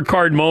Discover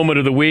Card Moment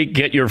of the Week.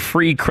 Get your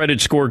free credit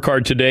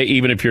scorecard today,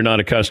 even if you're not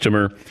a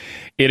customer.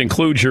 It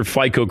includes your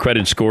FICO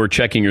credit score.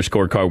 Checking your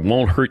scorecard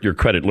won't hurt your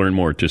credit. Learn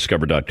more at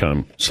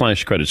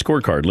discover.com/credit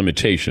scorecard.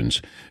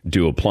 Limitations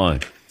do apply.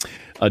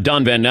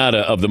 Don Van Natta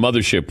of the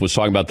Mothership was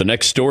talking about the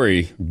next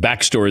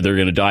backstory they're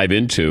going to dive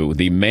into,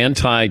 the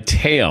Manti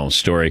Te'o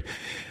story.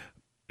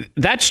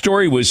 That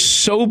story was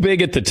so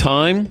big at the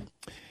time.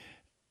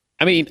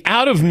 I mean,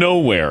 out of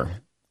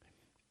nowhere.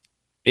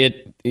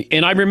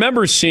 And I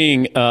remember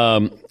seeing,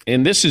 and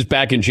this is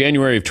back in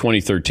January of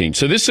 2013.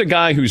 So this is a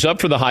guy who's up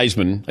for the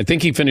Heisman. I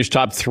think he finished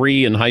top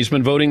 3 in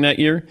Heisman voting that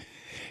year.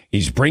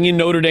 He's bringing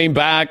Notre Dame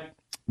back.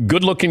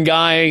 Good-looking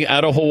guy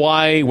out of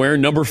Hawaii,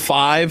 wearing number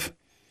 5.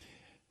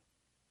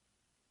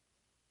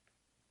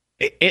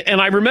 And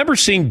I remember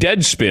seeing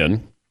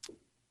Deadspin,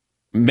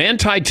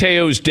 Manti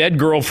Te'o's dead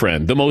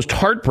girlfriend, the most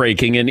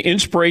heartbreaking and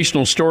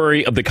inspirational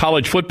story of the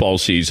college football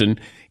season,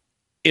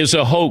 is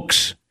a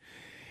hoax.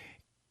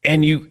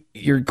 And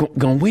you're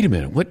going, wait a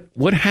minute,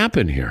 what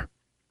happened here?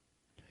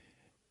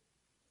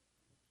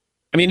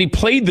 I mean, he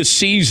played the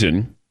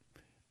season.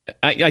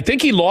 I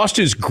think he lost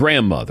his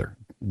grandmother.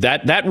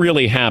 That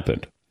really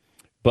happened.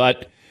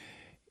 But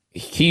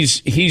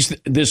he's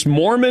this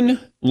Mormon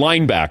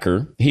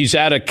linebacker. He's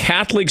at a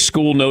Catholic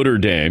school, Notre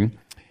Dame,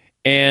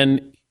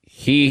 and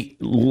he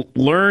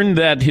learned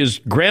that his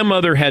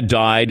grandmother had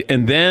died,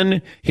 and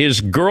then his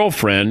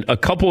girlfriend, a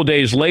couple of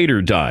days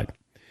later, died.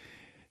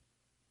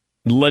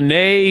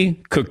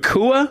 Lene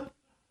Kukua,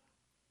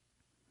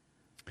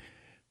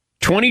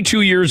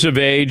 22 years of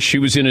age. She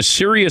was in a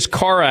serious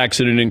car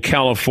accident in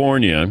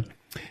California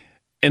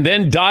and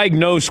then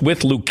diagnosed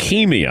with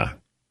leukemia.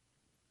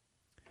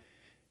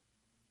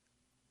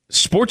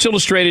 Sports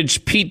Illustrated's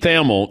Pete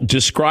Thamel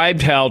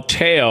described how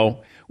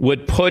Teo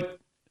would put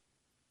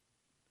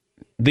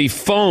her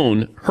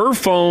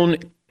phone,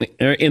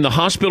 in the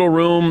hospital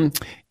room,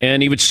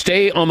 and he would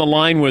stay on the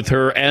line with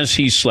her as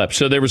he slept.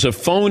 So there was a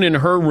phone in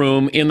her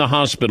room in the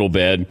hospital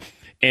bed,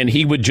 and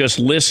he would just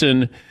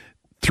listen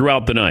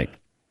throughout the night.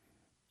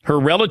 Her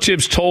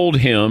relatives told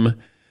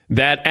him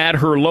that at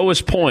her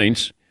lowest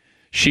points,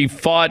 she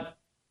fought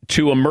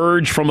to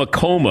emerge from a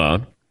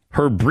coma.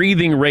 Her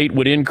breathing rate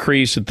would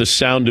increase at the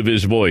sound of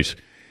his voice.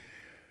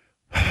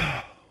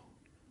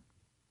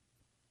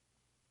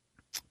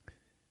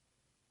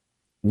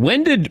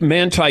 When did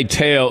Manti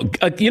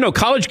Te'o,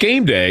 College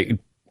Game Day,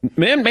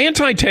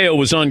 Manti Te'o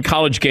was on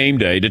College Game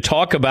Day to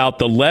talk about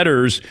the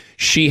letters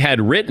she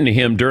had written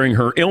him during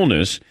her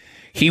illness.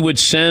 He would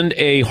send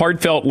a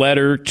heartfelt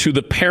letter to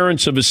the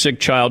parents of a sick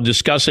child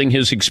discussing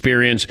his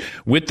experience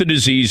with the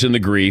disease and the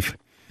grief.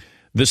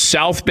 The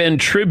South Bend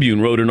Tribune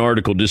wrote an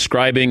article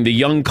describing the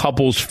young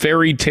couple's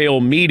fairy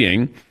tale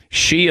meeting.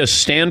 She, a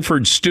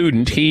Stanford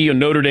student, he, a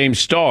Notre Dame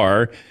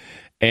star,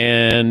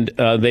 and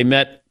they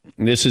met.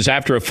 This is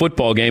after a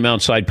football game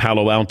outside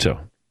Palo Alto.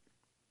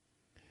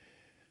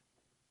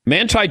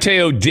 Manti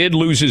Te'o did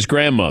lose his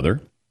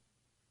grandmother.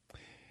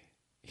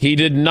 He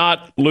did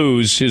not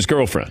lose his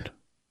girlfriend,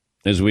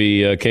 as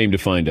we came to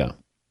find out.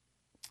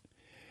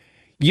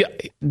 Yeah,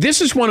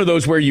 this is one of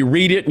those where you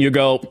read it and you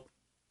go,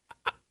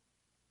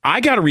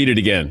 I got to read it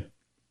again.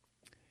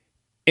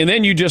 And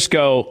then you just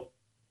go,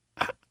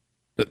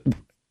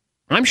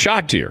 I'm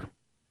shocked here.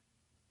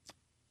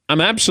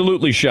 I'm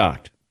absolutely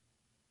shocked.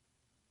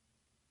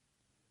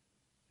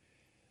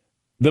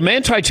 The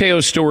Manti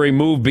Te'o story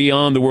moved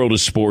beyond the world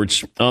of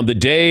sports on the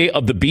day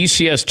of the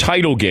BCS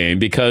title game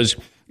because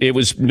it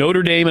was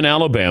Notre Dame and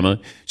Alabama.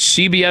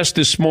 CBS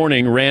This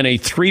Morning ran a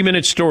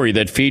 3-minute story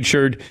that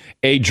featured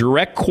a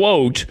direct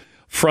quote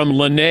from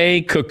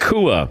Lene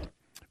Kukua.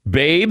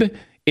 Babe,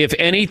 if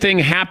anything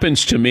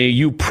happens to me,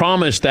 you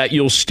promise that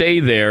you'll stay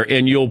there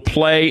and you'll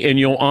play and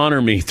you'll honor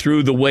me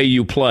through the way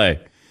you play.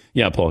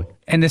 Yeah, Paul.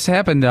 And this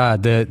happened,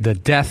 the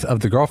death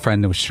of the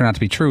girlfriend, which turned out to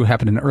be true,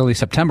 happened in early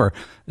September.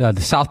 The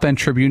South Bend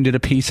Tribune did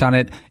a piece on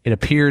it. It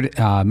appeared,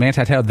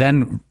 Manti Te'o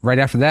then, right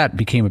after that,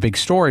 became a big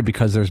story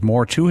because there's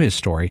more to his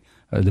story,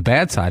 the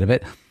bad side of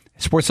it.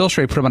 Sports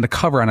Illustrated put him on the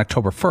cover on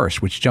October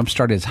 1st, which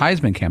jumpstarted his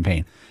Heisman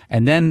campaign.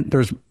 And then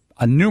there's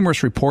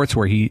numerous reports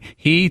where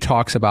he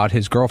talks about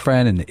his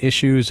girlfriend and the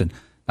issues, and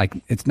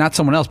like it's not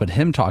someone else, but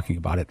him talking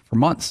about it for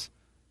months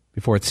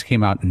before it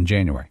came out in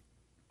January.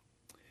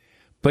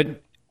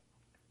 But...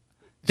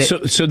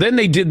 So then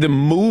they did the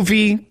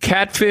movie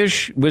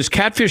Catfish. Was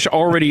Catfish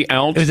already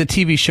out? It was a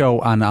TV show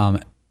on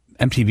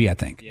MTV, I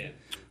think. Yeah.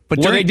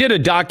 But they did a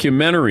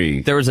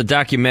documentary. There was a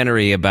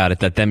documentary about it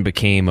that then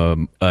became a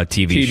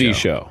TV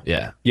show.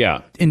 Yeah.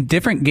 Yeah. In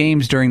different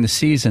games during the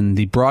season,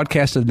 the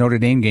broadcast of Notre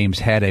Dame games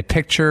had a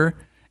picture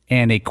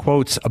and a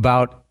quotes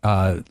about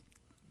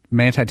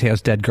Manti Te'o's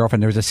dead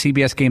girlfriend. There was a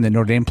CBS game that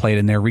Notre Dame played,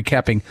 and they're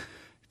recapping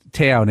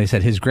Te'o, and they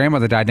said his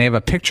grandmother died, and they have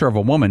a picture of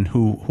a woman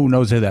who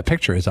knows who that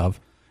picture is of,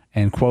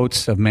 and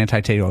quotes of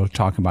Manti Te'o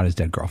talking about his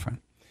dead girlfriend.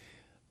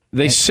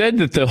 They said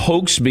that the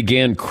hoax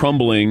began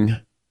crumbling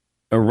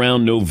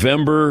around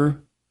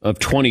November of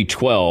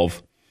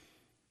 2012.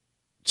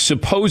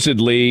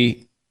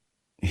 Supposedly,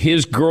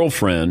 his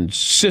girlfriend's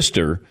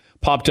sister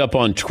popped up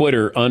on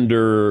Twitter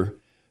under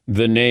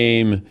the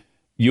name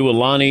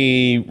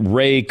Iolani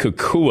Ray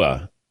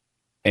Kukua,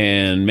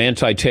 and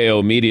Manti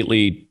Te'o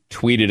immediately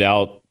tweeted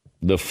out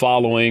the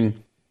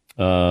following...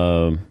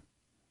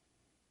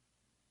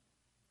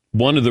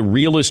 one of the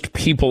realest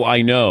people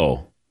I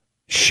know.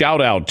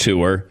 Shout out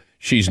to her.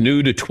 She's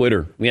new to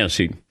Twitter. Yeah,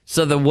 see.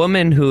 So the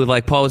woman who,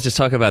 like Paul was just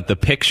talking about, the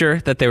picture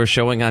that they were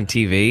showing on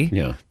TV,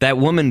 yeah, that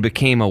woman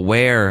became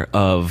aware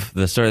of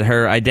the sort of,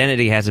 her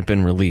identity hasn't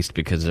been released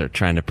because they're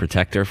trying to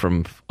protect her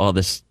from all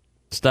this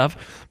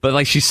stuff. But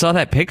like she saw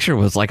that picture,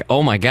 was like,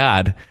 oh my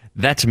God,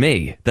 that's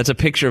me. That's a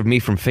picture of me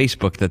from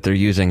Facebook that they're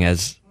using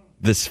as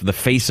the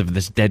face of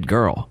this dead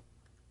girl.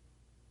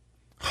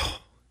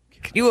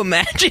 Can you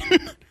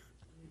imagine?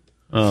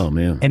 Oh,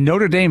 man. And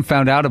Notre Dame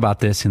found out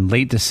about this in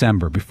late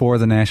December before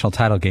the national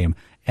title game,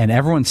 and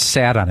everyone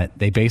sat on it.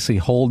 They basically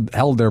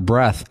held their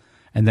breath,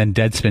 and then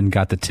Deadspin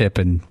got the tip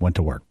and went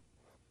to work.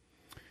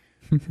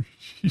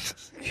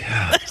 Jesus.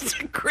 Yeah. That's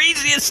the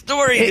craziest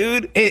story,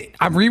 dude.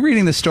 I'm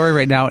rereading the story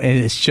right now,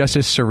 and it's just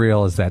as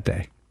surreal as that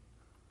day.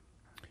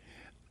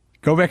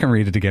 Go back and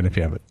read it again if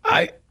you haven't.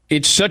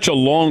 It's such a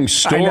long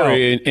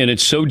story, and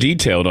it's so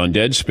detailed on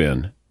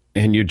Deadspin,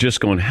 and you're just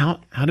going, how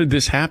did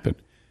this happen?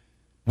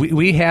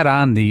 We had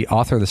on the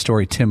author of the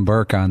story, Tim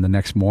Burke, on the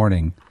next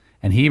morning,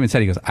 and he even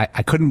said, he goes,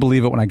 I couldn't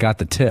believe it when I got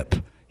the tip.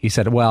 He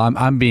said, well,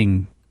 I'm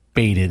being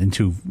baited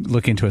into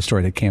looking into a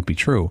story that can't be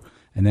true.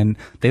 And then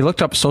they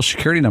looked up social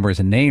security numbers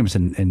and names,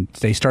 and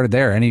they started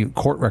there, any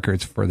court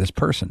records for this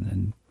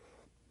person,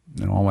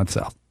 and it all went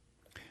south.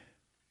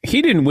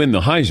 He didn't win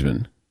the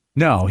Heisman.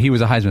 No, he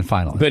was a Heisman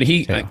finalist. But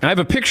I have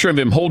a picture of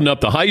him holding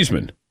up the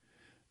Heisman,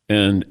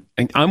 and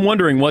I'm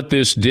wondering what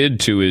this did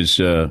to his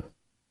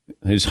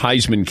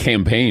Heisman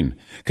campaign.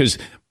 Because,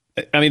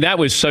 I mean, that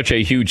was such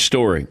a huge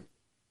story.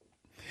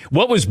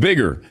 What was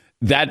bigger?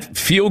 That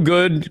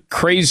feel-good,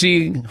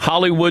 crazy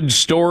Hollywood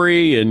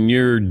story, and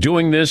you're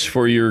doing this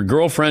for your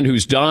girlfriend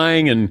who's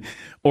dying,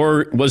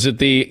 or was it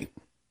the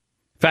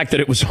fact that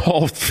it was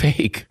all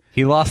fake?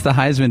 He lost the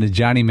Heisman to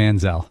Johnny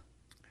Manziel.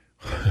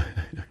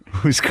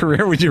 Whose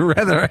career would you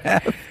rather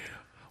have?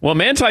 Well,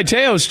 Manti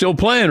Te'o's still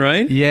playing,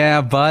 right?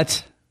 Yeah,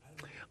 but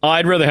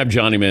I'd rather have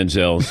Johnny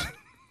Manziel's.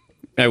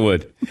 I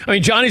would. I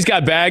mean, Johnny's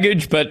got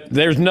baggage, but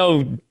there's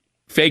no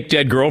fake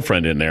dead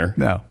girlfriend in there.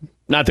 No.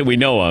 Not that we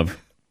know of.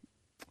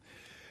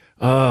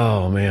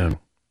 Oh, man.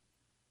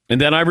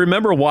 And then I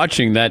remember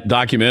watching that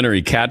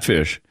documentary,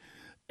 Catfish,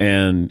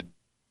 and,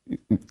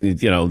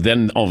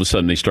 then all of a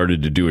sudden they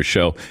started to do a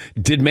show.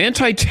 Did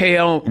Manti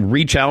Te'o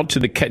reach out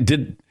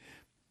to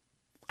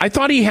I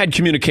thought he had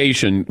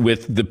communication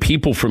with the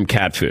people from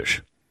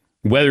Catfish,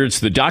 whether it's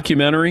the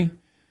documentary.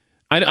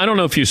 I don't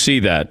know if you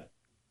see that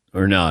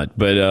or not,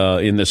 but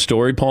in the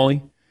story,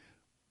 Paulie.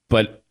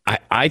 But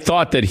I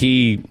thought that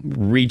he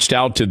reached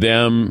out to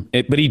them,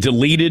 but he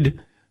deleted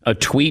a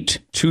tweet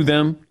to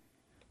them.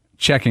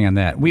 Checking on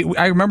that.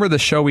 I remember the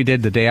show we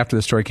did the day after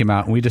the story came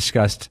out, and we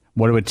discussed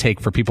what it would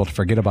take for people to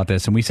forget about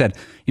this. And we said,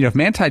 if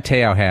Manti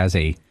Te'o has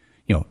a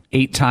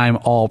 8-time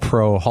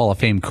All-Pro Hall of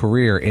Fame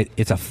career,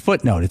 it's a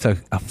footnote. It's a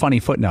funny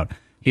footnote.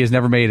 He has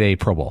never made a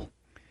Pro Bowl.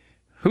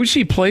 Who's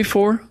he play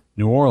for?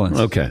 New Orleans.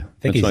 Okay.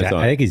 I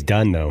think he's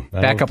done, though.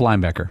 Backup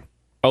linebacker.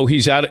 Oh,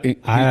 he's out.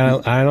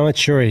 I'm not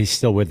sure he's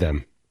still with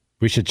them.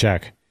 We should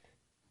check.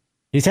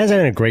 He hasn't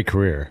had a great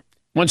career.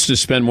 Wants to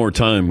spend more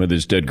time with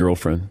his dead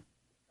girlfriend.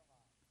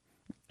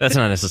 That's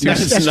not necessary.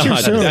 That's not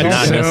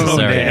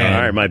necessary.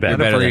 All right, my bad.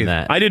 Better than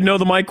that. I didn't know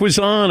the mic was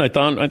on. I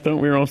thought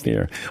we were off the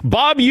air.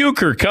 Bob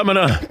Uecker coming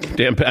up.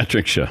 Dan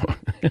Patrick Show.